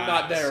Don't I'm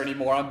not ask. there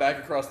anymore. I'm back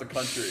across the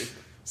country.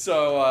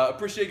 So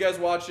appreciate you guys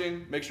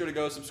watching. Make sure to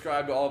go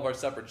subscribe to all of our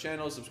separate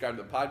channels. Subscribe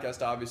to the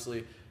podcast,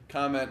 obviously.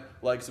 Comment,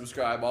 like,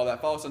 subscribe, all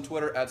that. Follow us on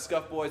Twitter at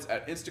ScuffBoys,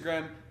 at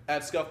Instagram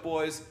at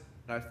ScuffBoys.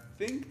 And I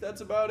think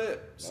that's about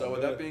it. So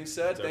with that being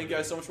said, thank you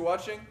guys so much for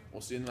watching.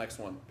 We'll see you in the next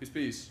one. Peace,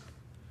 peace.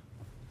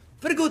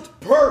 Very good.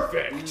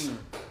 Perfect.